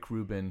guy, Rick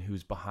Rubin,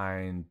 who's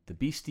behind the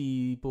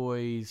Beastie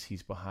Boys.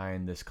 He's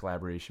behind this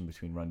collaboration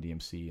between Run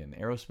DMC and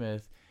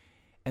Aerosmith.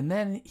 And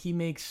then he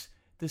makes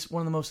this one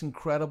of the most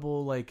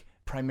incredible, like,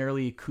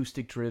 primarily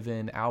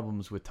acoustic-driven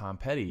albums with Tom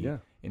Petty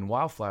in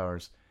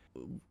Wildflowers.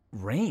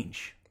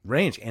 Range.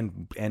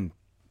 And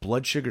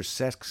Blood Sugar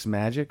Sex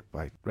Magic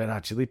by Red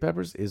Hot Chili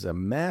Peppers is a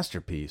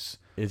masterpiece.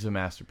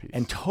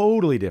 And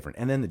totally different.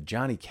 And then the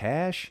Johnny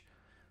Cash...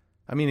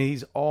 I mean,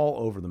 he's all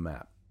over the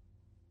map.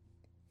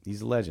 He's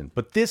a legend.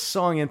 But this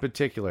song in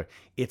particular,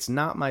 it's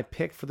not my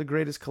pick for the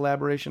greatest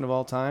collaboration of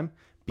all time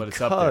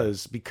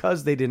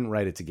because they didn't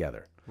write it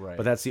together. Right.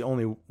 But that's the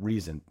only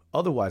reason.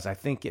 Otherwise, I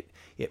think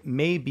it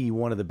may be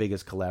one of the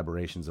biggest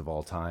collaborations of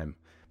all time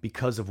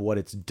because of what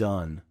it's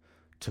done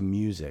to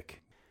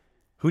music.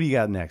 Who do you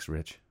got next,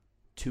 Rich?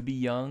 To Be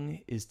Young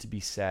is to Be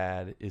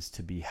Sad is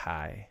to Be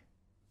High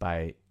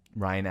by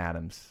Ryan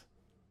Adams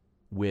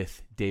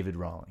with David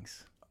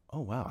Rawlings. Oh,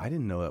 wow. I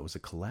didn't know that was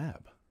a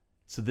collab.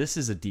 So this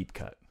is a deep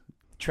cut.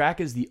 The track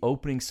is the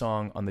opening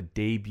song on the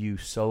debut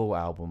solo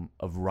album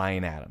of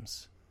Ryan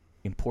Adams.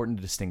 Important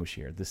to distinguish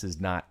here. This is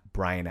not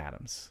Bryan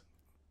Adams.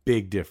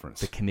 Big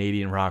difference. The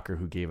Canadian rocker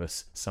who gave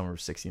us Summer of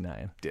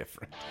 '69.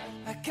 Different.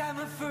 I got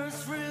my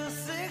first real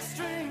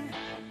 6-string,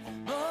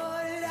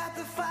 bought it at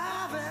the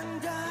 5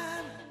 and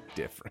dime.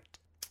 Different.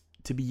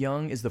 To Be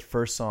Young is the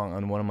first song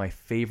on one of my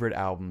favorite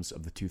albums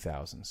of the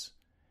 2000s.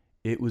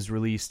 It was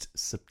released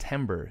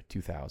September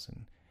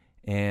 2000,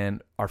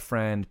 and our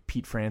friend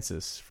Pete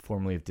Francis,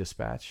 formerly of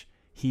Dispatch,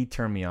 he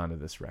turned me on to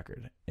this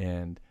record,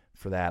 and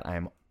for that I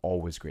am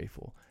always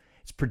grateful.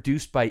 It's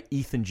produced by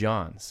Ethan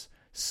Johns,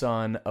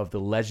 son of the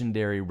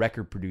legendary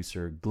record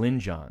producer Glyn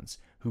Johns,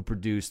 who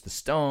produced the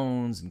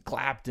Stones and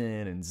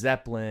Clapton and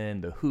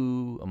Zeppelin, The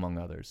Who, among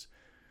others.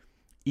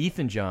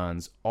 Ethan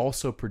Johns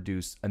also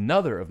produced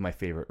another of my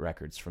favorite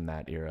records from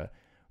that era,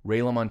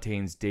 Ray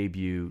LaMontagne's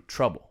debut,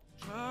 Trouble.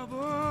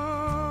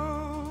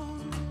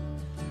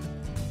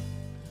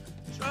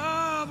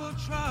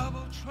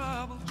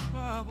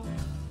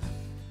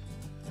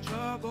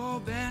 Trouble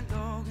bent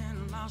dog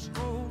in my miles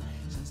old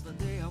since the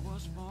day I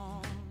was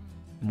born.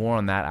 More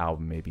on that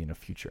album maybe in a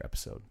future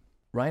episode.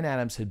 Ryan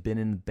Adams had been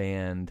in the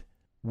band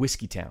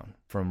Whiskeytown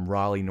from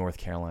Raleigh, North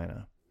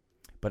Carolina.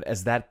 But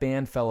as that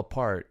band fell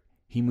apart,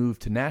 he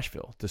moved to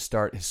Nashville to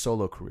start his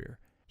solo career.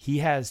 He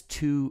has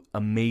 2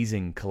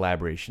 amazing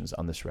collaborations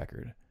on this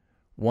record.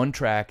 One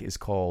track is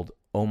called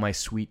Oh My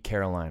Sweet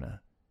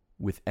Carolina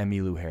with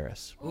Emmylou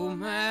Harris. Oh,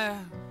 my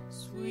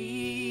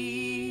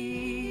sweet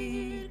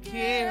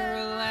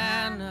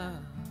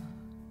Carolina,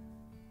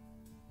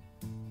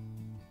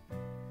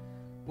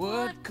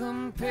 what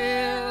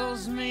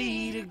compels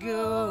me to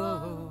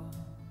go?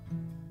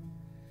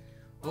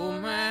 Oh,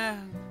 my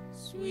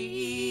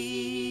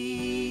sweet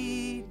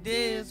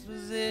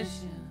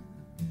disposition,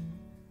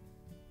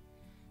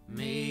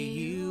 may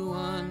you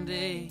one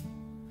day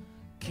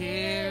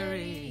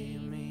carry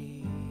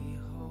me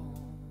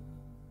home.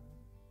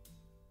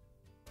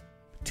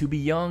 To Be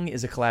Young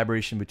is a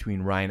collaboration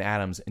between Ryan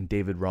Adams and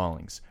David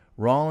Rawlings.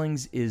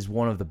 Rawlings is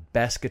one of the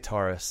best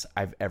guitarists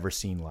I've ever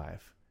seen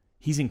live.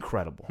 He's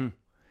incredible.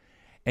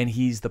 And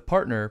he's the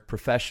partner,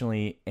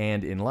 professionally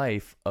and in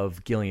life,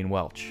 of Gillian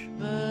Welch.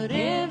 But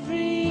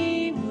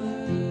every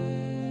word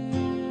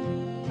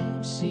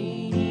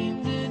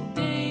seemed a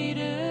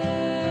data.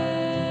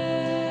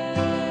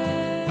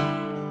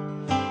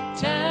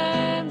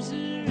 Times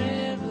are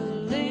ever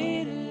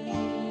later.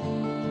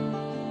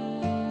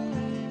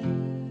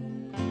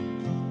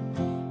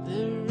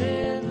 They're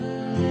ever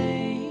later.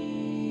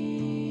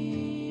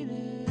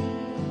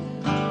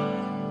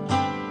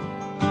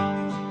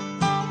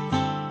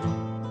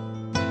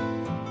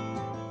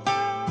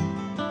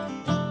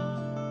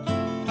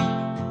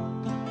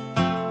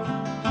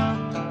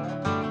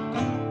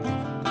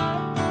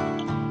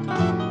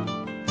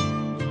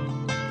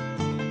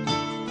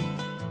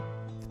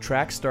 The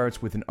track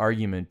starts with an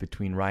argument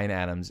between Ryan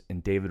Adams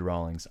and David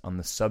Rawlings on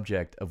the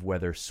subject of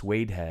whether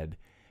Suede Head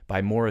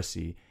by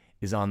Morrissey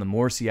is on the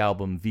Morrissey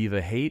album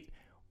Viva Hate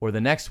or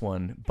the next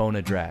one,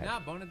 Bona Drag.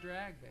 No, Bona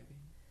Drag, baby.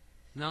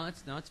 No,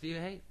 it's Viva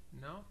Hate.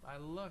 No, I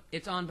looked.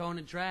 It's on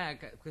Bona Drag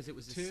because it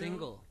was a 2.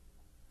 single.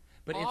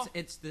 But Oh.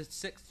 it's the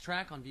 6th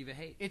track on Viva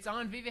Hate. It's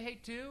on Viva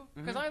Hate too?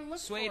 Because I looked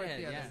Suede for it Head,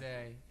 the other yeah.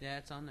 day. Yeah,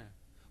 it's on there.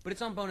 But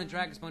it's on Bona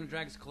Drag because Bona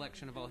Drag is a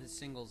collection of all his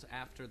singles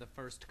after the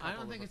first couple. I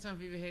don't think it's on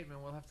Viva Hate,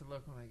 man. We'll have to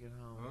look when I get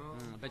home.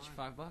 I bet you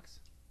 $5.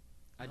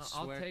 I'd I'll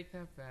swear. take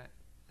that bet.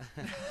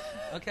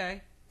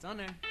 Okay, it's on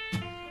there.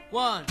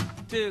 1,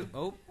 2,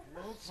 oh,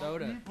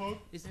 soda.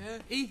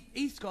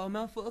 He's got a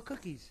mouthful of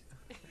cookies.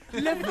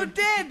 Left for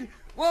dead.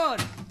 1,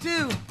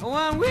 2,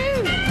 1,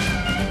 woo!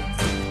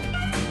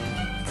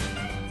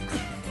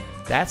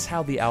 That's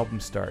how the album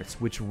starts,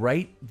 which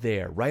right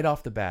there, right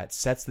off the bat,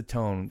 sets the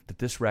tone that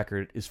this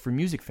record is for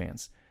music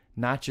fans,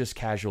 not just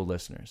casual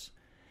listeners.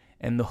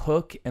 And the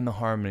hook and the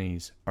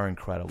harmonies are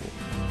incredible.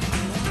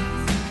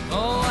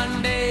 Oh,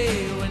 one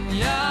day when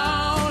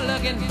you're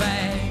looking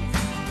back,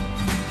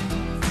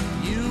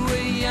 you were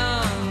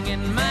young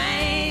and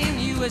man,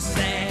 you were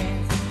sad.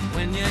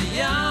 When you're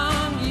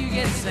young, you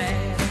get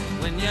sad.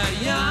 When you're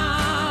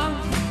young,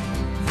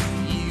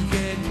 you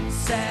get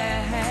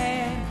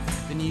sad.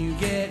 Then you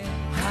get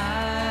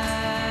high.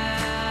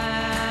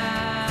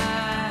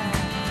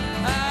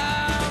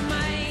 Oh,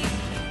 man.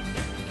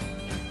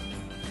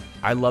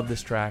 I love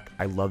this track.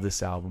 I love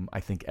this album. I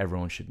think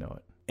everyone should know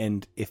it.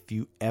 And if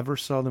you ever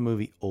saw the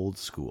movie Old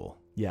School,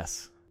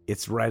 yes,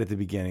 it's right at the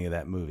beginning of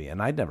that movie.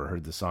 And I'd never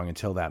heard the song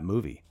until that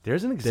movie.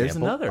 There's an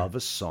example of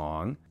a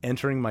song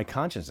entering my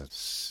consciousness.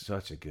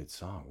 Such a good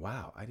song.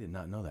 Wow, I did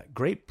not know that.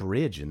 Great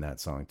bridge in that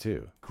song,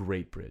 too.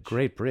 Great bridge.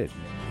 Great bridge.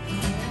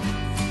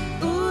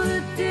 Oh,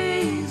 the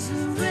days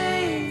of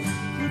rain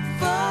would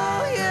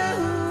fall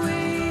your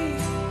way.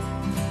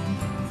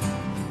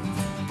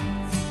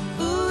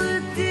 Oh,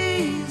 the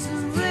days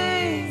of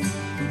rain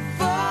would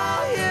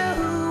fall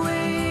your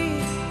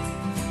way.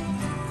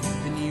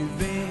 Then you'd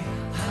be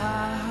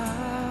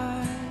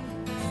high,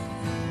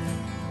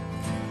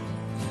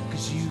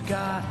 'cause you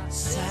got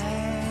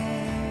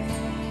sad.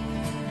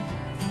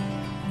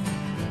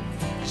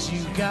 'Cause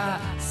you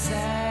got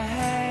sad.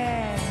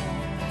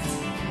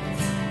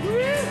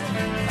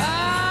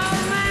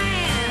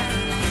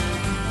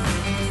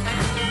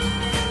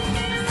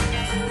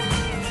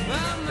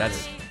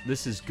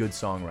 This is good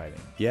songwriting.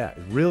 Yeah,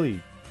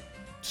 really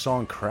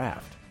song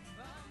craft.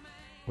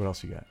 What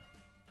else you got?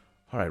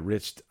 All right,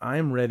 Rich,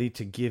 I'm ready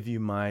to give you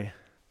my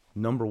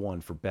number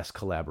 1 for best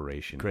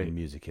collaboration in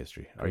music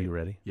history. Are you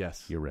ready?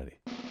 Yes. You're ready.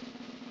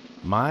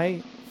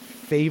 My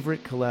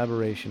favorite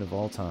collaboration of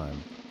all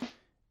time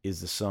is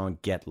the song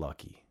Get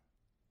Lucky.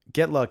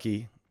 Get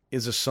Lucky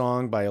is a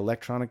song by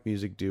electronic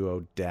music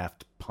duo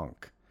Daft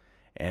Punk,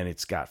 and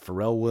it's got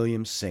Pharrell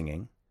Williams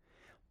singing.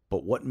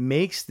 But what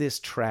makes this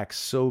track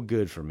so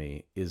good for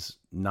me is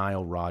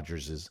Nile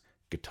Rodgers'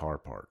 guitar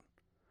part.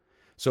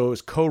 So it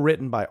was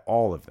co-written by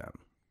all of them.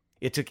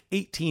 It took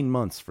 18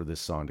 months for this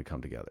song to come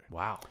together.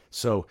 Wow.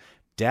 So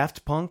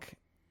Daft Punk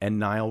and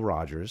Nile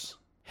Rodgers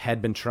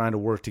had been trying to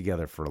work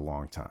together for a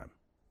long time.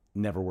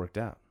 Never worked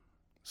out.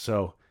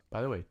 So,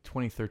 by the way,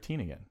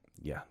 2013 again.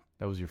 Yeah.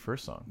 That was your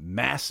first song.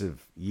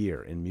 Massive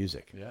year in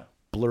music. Yeah.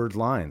 Blurred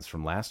Lines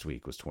from last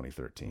week was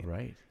 2013.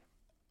 Right.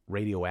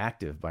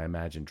 Radioactive by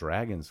Imagine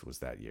Dragons was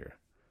that year.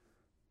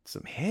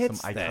 Some hits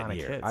Some that iconic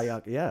year.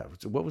 hits. Yeah.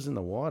 What was in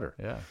the water?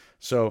 Yeah.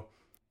 So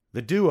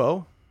the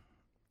duo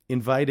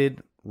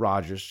invited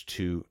Rodgers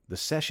to the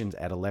sessions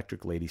at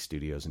Electric Lady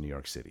Studios in New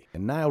York City.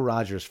 And Nile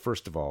Rodgers,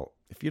 first of all,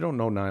 if you don't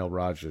know Nile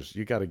Rodgers,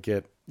 you got to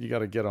get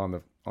on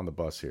the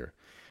bus here.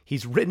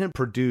 He's written and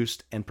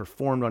produced and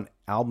performed on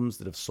albums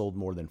that have sold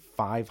more than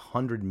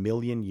 500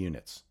 million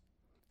units.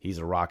 He's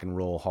a Rock and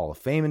Roll Hall of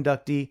Fame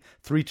inductee,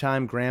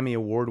 3-time Grammy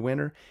Award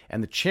winner,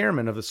 and the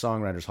chairman of the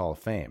Songwriters Hall of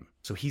Fame.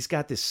 So he's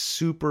got this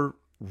super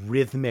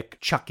rhythmic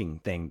chucking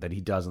thing that he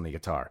does on the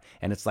guitar.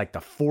 And it's like the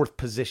 4th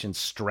position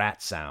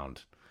strat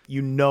sound.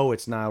 You know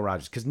it's Nile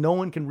Rodgers because no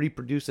one can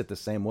reproduce it the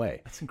same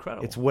way. That's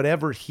incredible. It's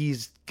whatever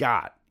he's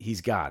got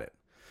it.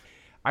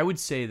 I would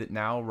say that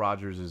Nile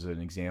Rodgers is an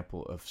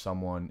example of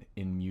someone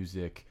in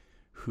music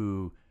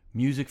who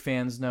music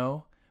fans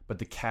know, but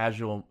the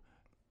casual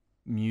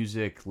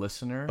music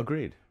listener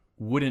Agreed.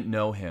 wouldn't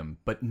know him,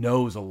 but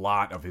knows a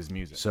lot of his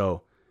music.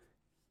 So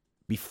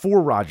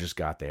before Rodgers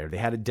got there, they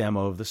had a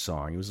demo of the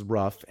song. It was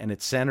rough, and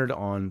it centered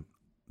on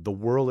the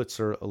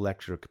Wurlitzer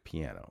electric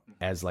piano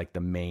as like the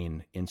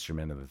main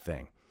instrument of the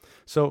thing.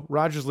 So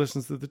Rodgers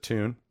listens to the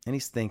tune, and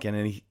he's thinking,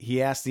 and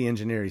he asks the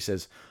engineer, he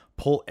says,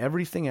 pull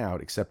everything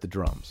out except the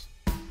drums.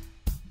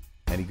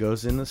 And he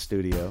goes in the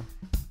studio,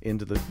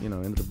 into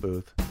the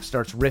booth,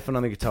 starts riffing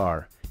on the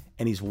guitar,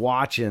 and he's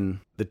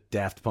watching the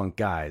Daft Punk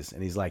guys,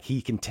 and he's like,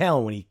 he can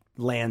tell when he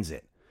lands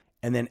it.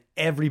 And then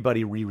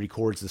everybody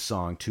re-records the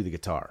song to the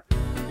guitar.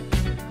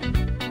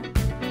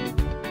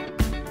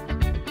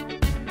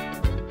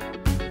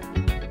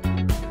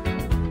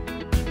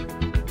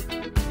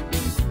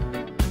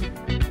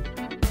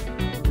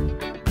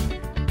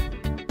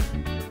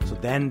 So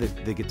then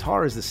the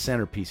guitar is the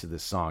centerpiece of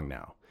this song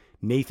now.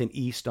 Nathan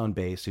East on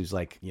bass, who's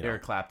like,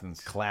 Eric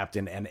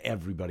Clapton and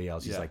everybody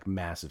else. He's Yeah. like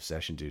massive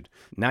session dude.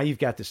 Now you've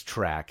got this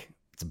track.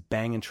 It's a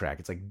banging track.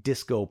 It's like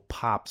disco,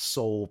 pop,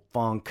 soul,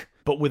 funk,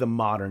 but with a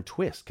modern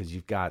twist because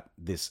you've got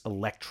this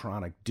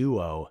electronic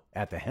duo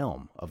at the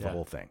helm of the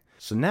whole thing.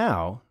 So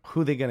now,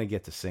 who are they going to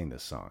get to sing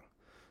this song?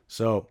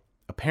 So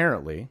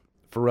apparently,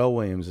 Pharrell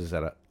Williams is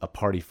at a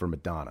party for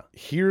Madonna.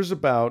 Hears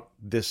about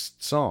this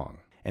song,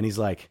 and he's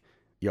like,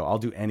 yo, I'll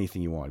do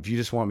anything you want. If you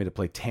just want me to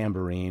play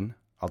tambourine,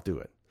 I'll do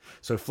it.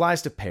 So he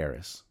flies to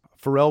Paris.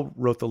 Pharrell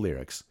wrote the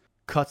lyrics,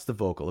 cuts the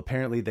vocal.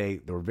 Apparently they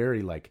were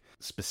very like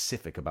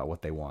specific about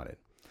what they wanted.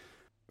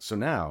 So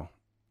now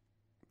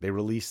they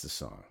release the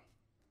song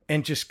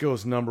and just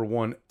goes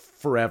 #1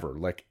 forever.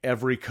 Like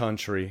every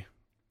country,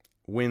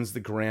 wins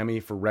the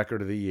Grammy for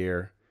Record of the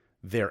Year.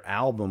 Their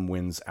album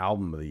wins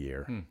Album of the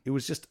Year. It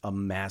was just a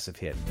massive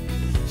hit.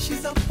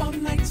 She's up all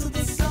night to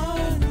the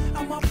sun.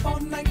 I'm up all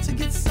night to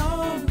get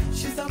some.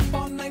 She's up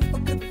all night for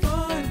good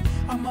fun.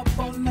 I'm up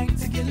all night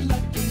to get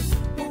lucky.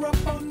 We're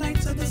up all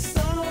night to the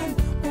sun.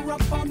 We're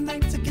up all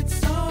night to get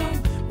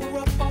some. We're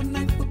up all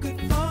night for good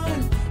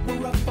fun.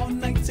 We're up all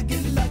night to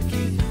get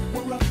lucky.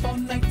 We're up all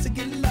night to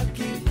get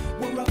lucky.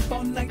 We're up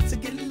all night to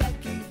get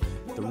lucky.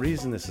 The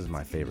reason this is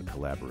my favorite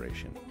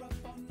collaboration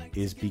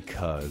is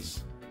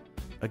because,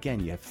 again,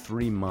 you have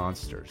 3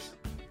 monsters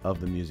of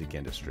the music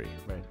industry.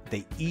 Right.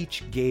 They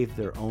each gave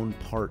their own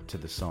part to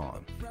the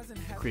song.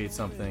 Create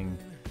something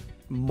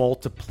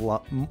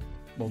Multiplicative?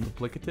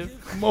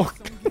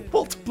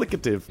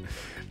 Multiplicative.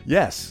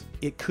 Yes.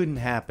 It couldn't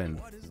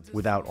happen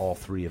without all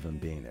 3 of them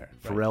being there.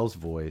 Right. Pharrell's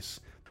voice,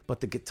 but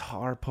the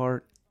guitar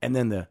part, and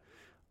then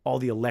all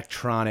the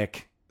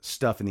electronic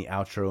stuff in the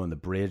outro and the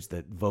bridge,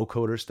 the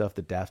vocoder stuff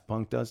that Daft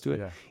Punk does to it.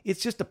 Yeah.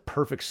 It's just a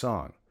perfect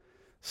song.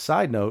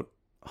 Side note,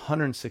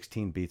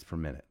 116 beats per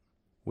minute,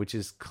 which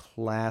is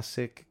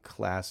classic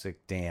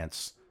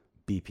dance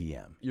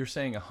BPM. You're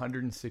saying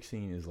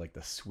 116 is like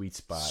the sweet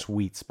spot.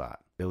 Sweet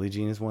spot. Billie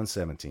Jean is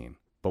 117,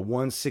 but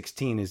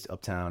 116 is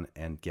Uptown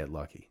and Get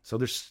Lucky. So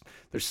there's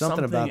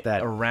something about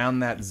that around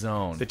that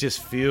zone that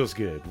just feels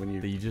good when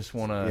you just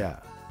want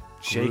to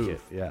shake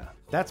it. Yeah,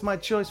 that's my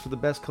choice for the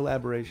best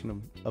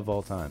collaboration of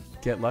all time.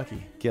 Get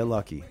Lucky. Get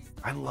Lucky.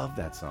 I love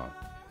that song.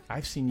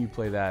 I've seen you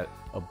play that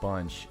a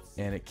bunch,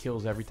 and it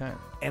kills every time.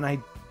 And I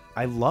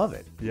love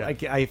it. Yeah.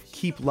 I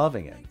keep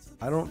loving it.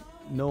 I don't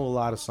know a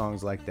lot of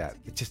songs like that.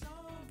 It's just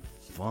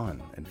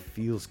fun and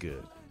feels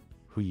good.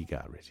 Who you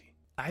got, Richie?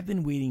 I've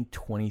been waiting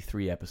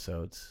 23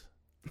 episodes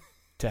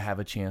to have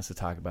a chance to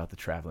talk about the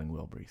Traveling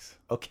Wilburys.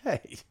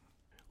 Okay.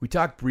 We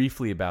talked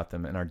briefly about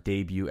them in our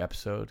debut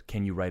episode,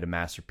 Can You Write a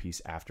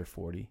Masterpiece After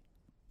 40?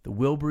 The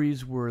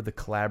Wilburys were the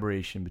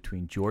collaboration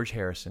between George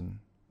Harrison,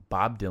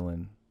 Bob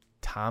Dylan,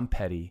 Tom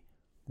Petty,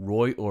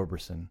 Roy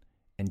Orbison,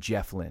 and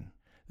Jeff Lynne.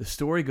 The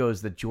story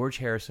goes that George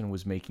Harrison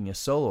was making a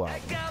solo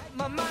album. I got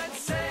my mind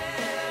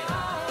set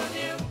on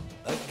you.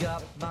 I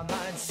got my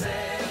mind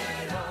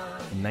set on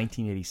you. In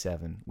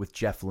 1987 with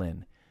Jeff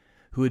Lynne,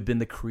 who had been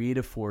the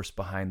creative force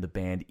behind the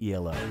band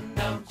ELO.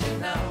 Don't you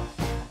know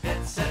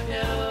it's a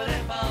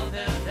beautiful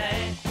new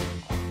day?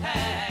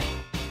 Hey.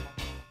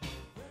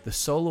 The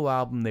solo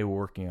album they were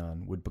working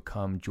on would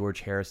become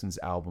George Harrison's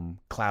album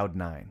Cloud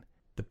 9.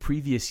 The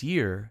previous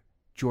year,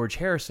 George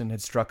Harrison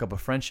had struck up a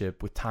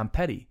friendship with Tom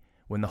Petty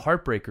when the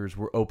Heartbreakers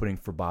were opening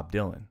for Bob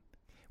Dylan.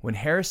 When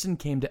Harrison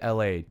came to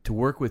LA to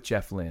work with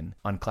Jeff Lynne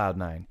on Cloud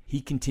 9, he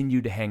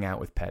continued to hang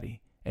out with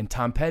Petty, and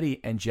Tom Petty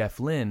and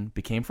Jeff Lynne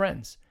became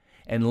friends.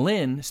 And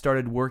Lynne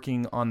started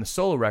working on the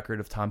solo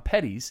record of Tom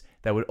Petty's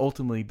that would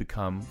ultimately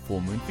become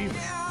Full Moon Fever.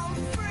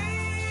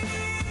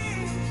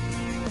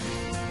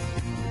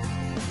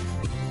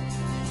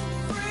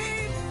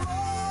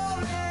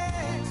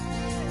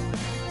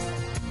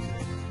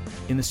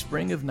 In the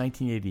spring of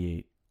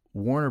 1988,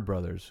 Warner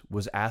Brothers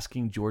was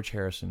asking George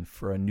Harrison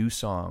for a new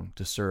song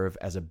to serve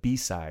as a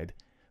B-side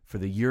for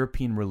the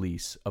European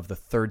release of the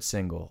third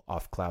single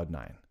off Cloud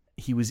 9.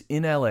 He was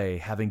in LA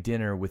having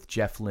dinner with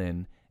Jeff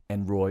Lynne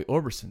and Roy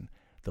Orbison,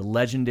 the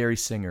legendary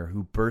singer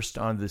who burst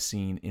onto the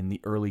scene in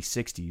the early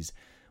 60s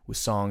with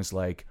songs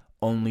like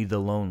Only the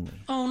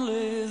Lonely.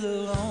 Only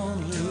the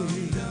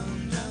lonely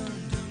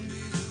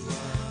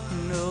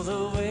know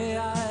the way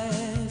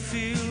I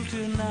feel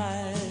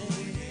tonight.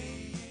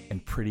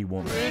 And Pretty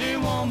Woman. Pretty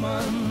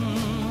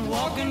woman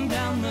walking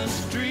down the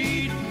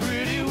street.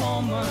 Pretty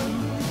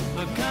woman,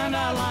 the kind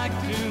I like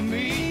to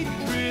meet.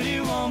 Pretty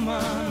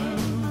woman,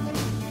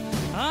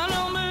 I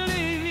don't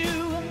believe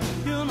you.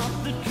 You're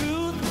not the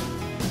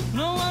truth.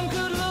 No one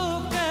could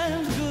look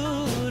as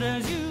good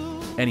as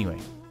you. Anyway,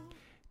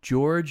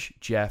 George,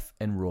 Jeff,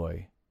 and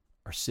Roy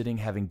are sitting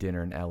having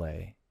dinner in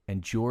LA,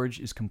 and George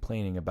is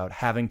complaining about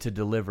having to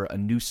deliver a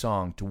new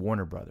song to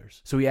Warner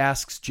Brothers. So he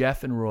asks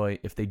Jeff and Roy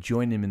if they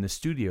join him in the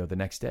studio the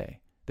next day.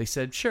 They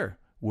said, sure.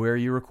 Where are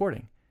you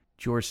recording?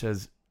 George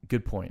says,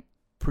 good point.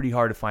 Pretty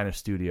hard to find a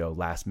studio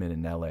last minute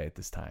in LA at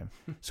this time.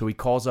 So he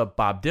calls up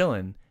Bob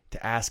Dylan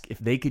to ask if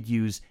they could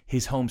use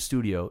his home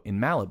studio in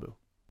Malibu.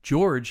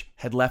 George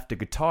had left a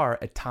guitar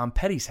at Tom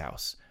Petty's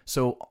house.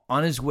 So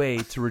on his way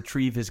to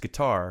retrieve his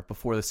guitar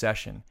before the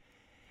session,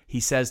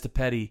 he says to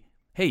Petty,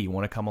 hey, you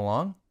want to come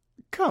along?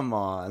 Come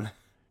on.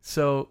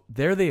 So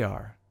there they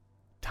are,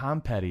 Tom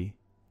Petty,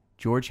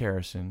 George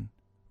Harrison,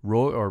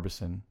 Roy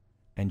Orbison,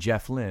 and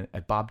Jeff Lynne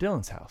at Bob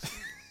Dylan's house.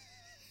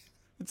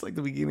 It's like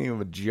the beginning of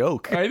a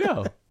joke. I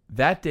know.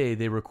 That day,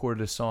 they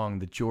recorded a song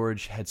that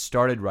George had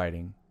started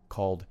writing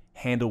called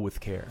Handle with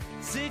Care.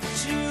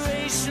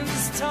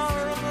 Situation's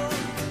terrible,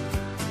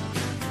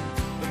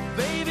 but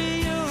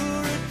baby,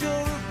 you're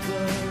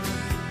adorable.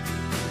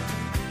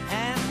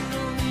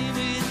 Handle me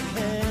with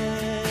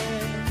care.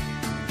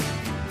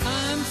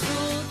 I'm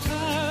so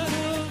tired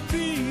of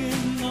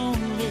being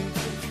lonely.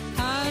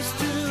 I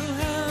still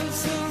have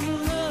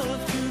some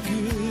love to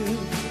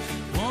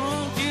give.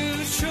 Won't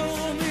you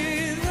show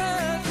me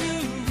that you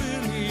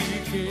really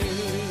care?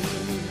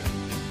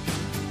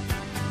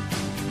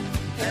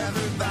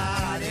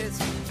 Everybody's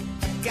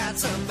got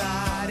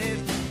somebody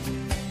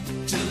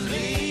to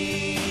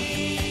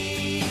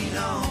lean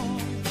on.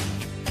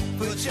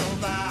 Put your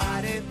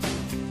body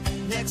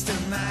next to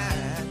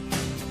mine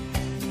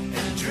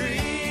and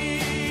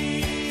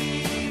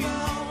dream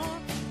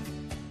on.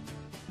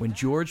 When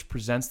George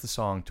presents the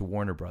song to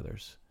Warner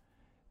Brothers,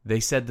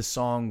 they said the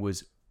song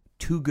was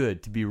too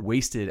good to be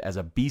wasted as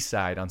a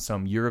B-side on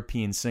some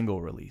European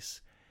single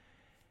release.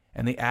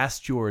 And they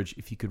asked George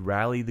if he could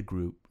rally the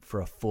group for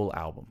a full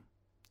album.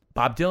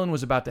 Bob Dylan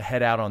was about to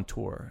head out on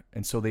tour,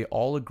 and so they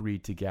all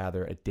agreed to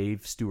gather at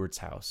Dave Stewart's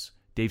house.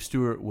 Dave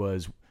Stewart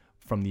was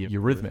from the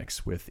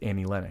Eurythmics with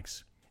Annie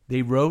Lennox.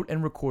 They wrote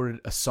and recorded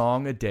a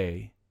song a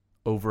day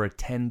over a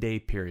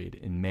 10-day period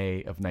in May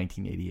of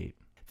 1988.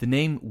 The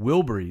name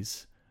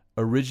Wilburys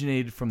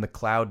originated from the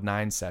Cloud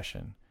 9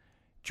 session.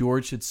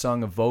 George had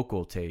sung a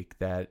vocal take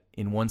that,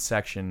 in one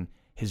section,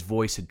 his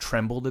voice had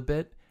trembled a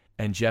bit,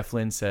 and Jeff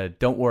Lynne said,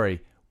 don't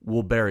worry,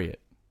 we'll bury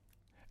it.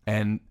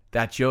 And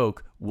that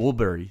joke,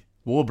 Wilburys,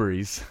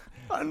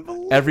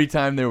 every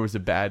time there was a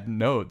bad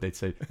note, they'd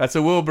say, that's a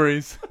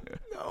Wilburys.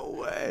 No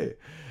way.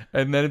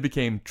 And then it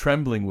became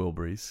Trembling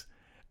Wilburys,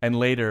 and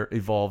later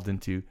evolved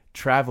into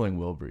Traveling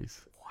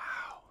Wilburys.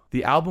 Wow.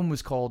 The album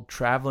was called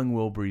Traveling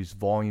Wilburys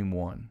Volume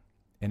 1,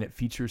 and it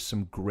features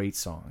some great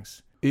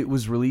songs. It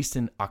was released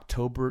in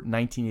October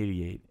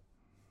 1988,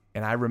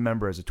 and I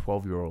remember as a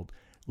 12-year-old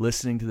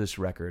listening to this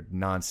record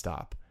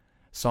nonstop.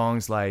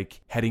 Songs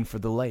like Heading for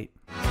the Light.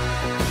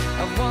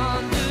 I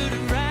wandered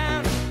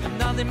around with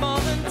nothing more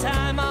than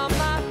time on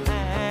my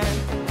hand.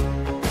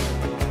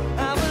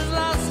 I was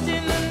lost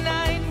in the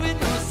night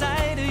with no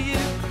sight of you,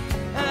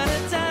 and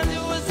at times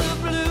it was so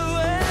blue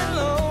and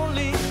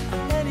lonely,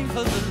 heading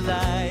for the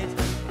light.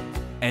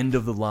 End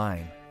of the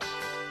Line.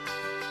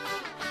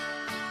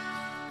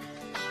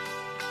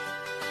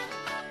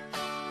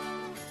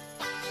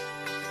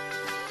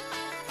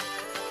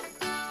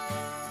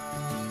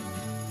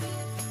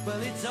 Well,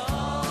 it's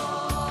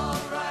all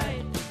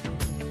right,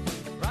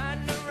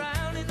 riding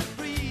around in the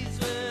breeze.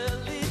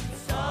 Well,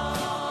 it's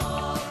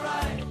all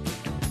right,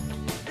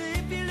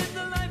 if you live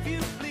the life you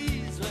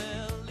please.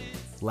 Well,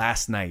 it's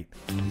Last Night.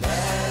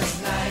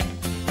 last night,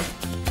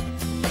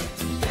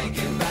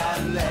 thinking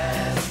about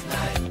last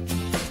night.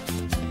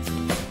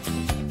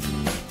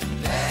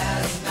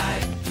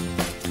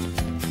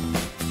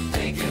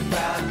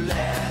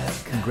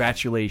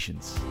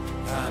 Congratulations.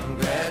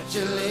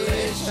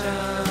 Congratulations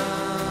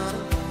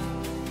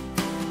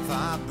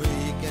for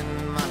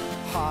breaking my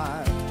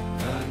heart.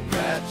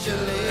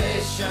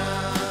 Congratulations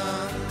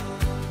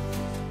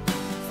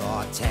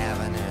for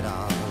tearing it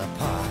all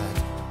apart.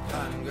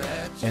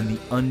 Congratulations. And the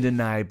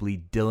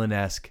undeniably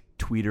Dylan-esque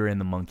Tweeter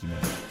and the Monkey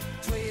Man.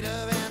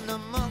 Tweeter and the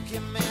Monkey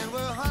Man were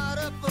hard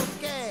up for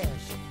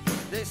cash.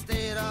 They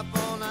stayed up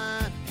all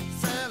night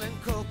selling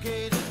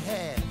cocaine and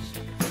hash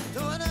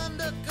to an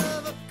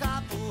undercover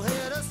cop who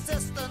had a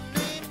sister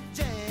named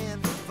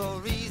Jan. For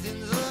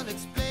reasons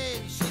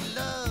unexplained, she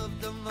loved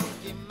the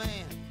Monkey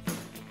Man.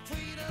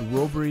 The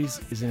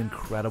Wilburys is an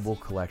incredible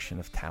collection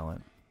of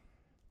talent.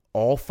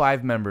 All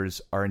 5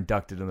 members are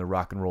inducted in the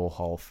Rock and Roll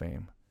Hall of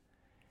Fame.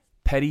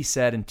 Petty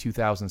said in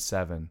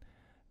 2007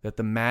 that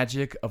the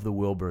magic of the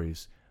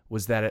Wilburys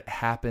was that it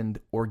happened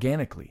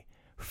organically,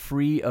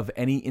 free of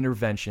any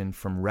intervention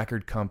from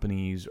record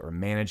companies or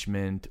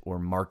management or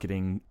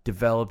marketing,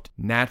 developed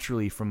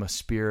naturally from a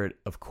spirit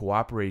of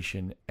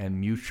cooperation and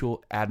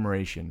mutual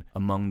admiration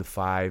among the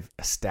 5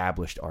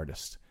 established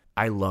artists.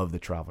 I love the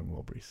Traveling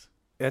Wilburys.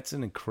 That's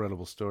an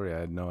incredible story. I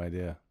had no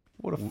idea.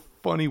 What a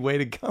funny way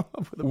to come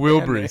up with a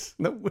Wilburys.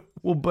 band name. No,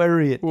 we'll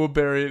bury it. We'll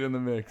bury it in the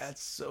mix.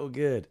 That's so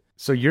good.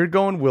 So you're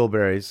going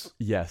Wilburys.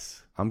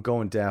 Yes. I'm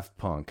going Daft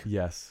Punk.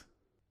 Yes.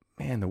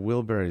 Man, the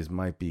Wilburys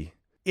might be.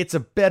 It's a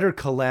better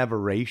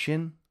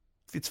collaboration.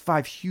 It's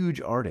 5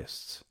 huge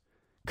artists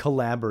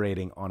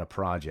collaborating on a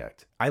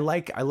project. I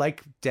like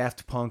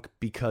Daft Punk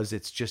because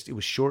it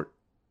was short,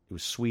 it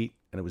was sweet,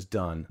 and it was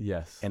done.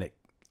 Yes. And it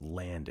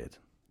landed.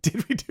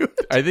 Did we do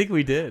it? I think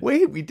we did.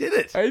 Wait, we did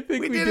it. I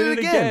think we did it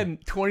again.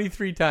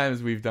 23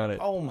 times we've done it.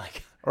 Oh my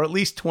God. Or at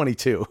least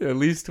 22. At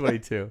least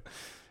 22.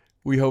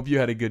 We hope you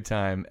had a good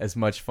time, as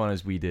much fun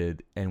as we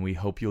did, and we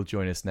hope you'll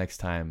join us next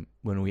time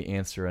when we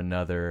answer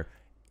another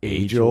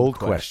age-old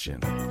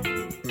question.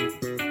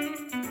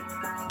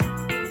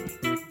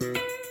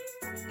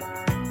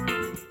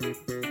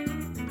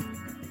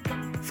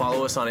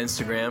 Follow us on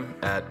Instagram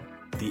at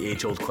The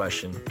Age Old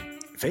Question.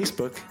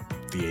 Facebook,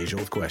 The Age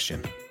Old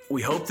Question.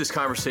 We hope this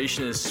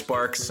conversation has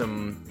sparked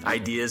some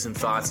ideas and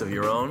thoughts of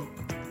your own.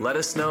 Let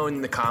us know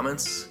in the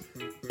comments.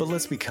 But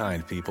let's be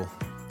kind, people.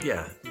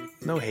 Yeah.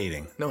 No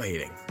hating. No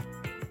hating.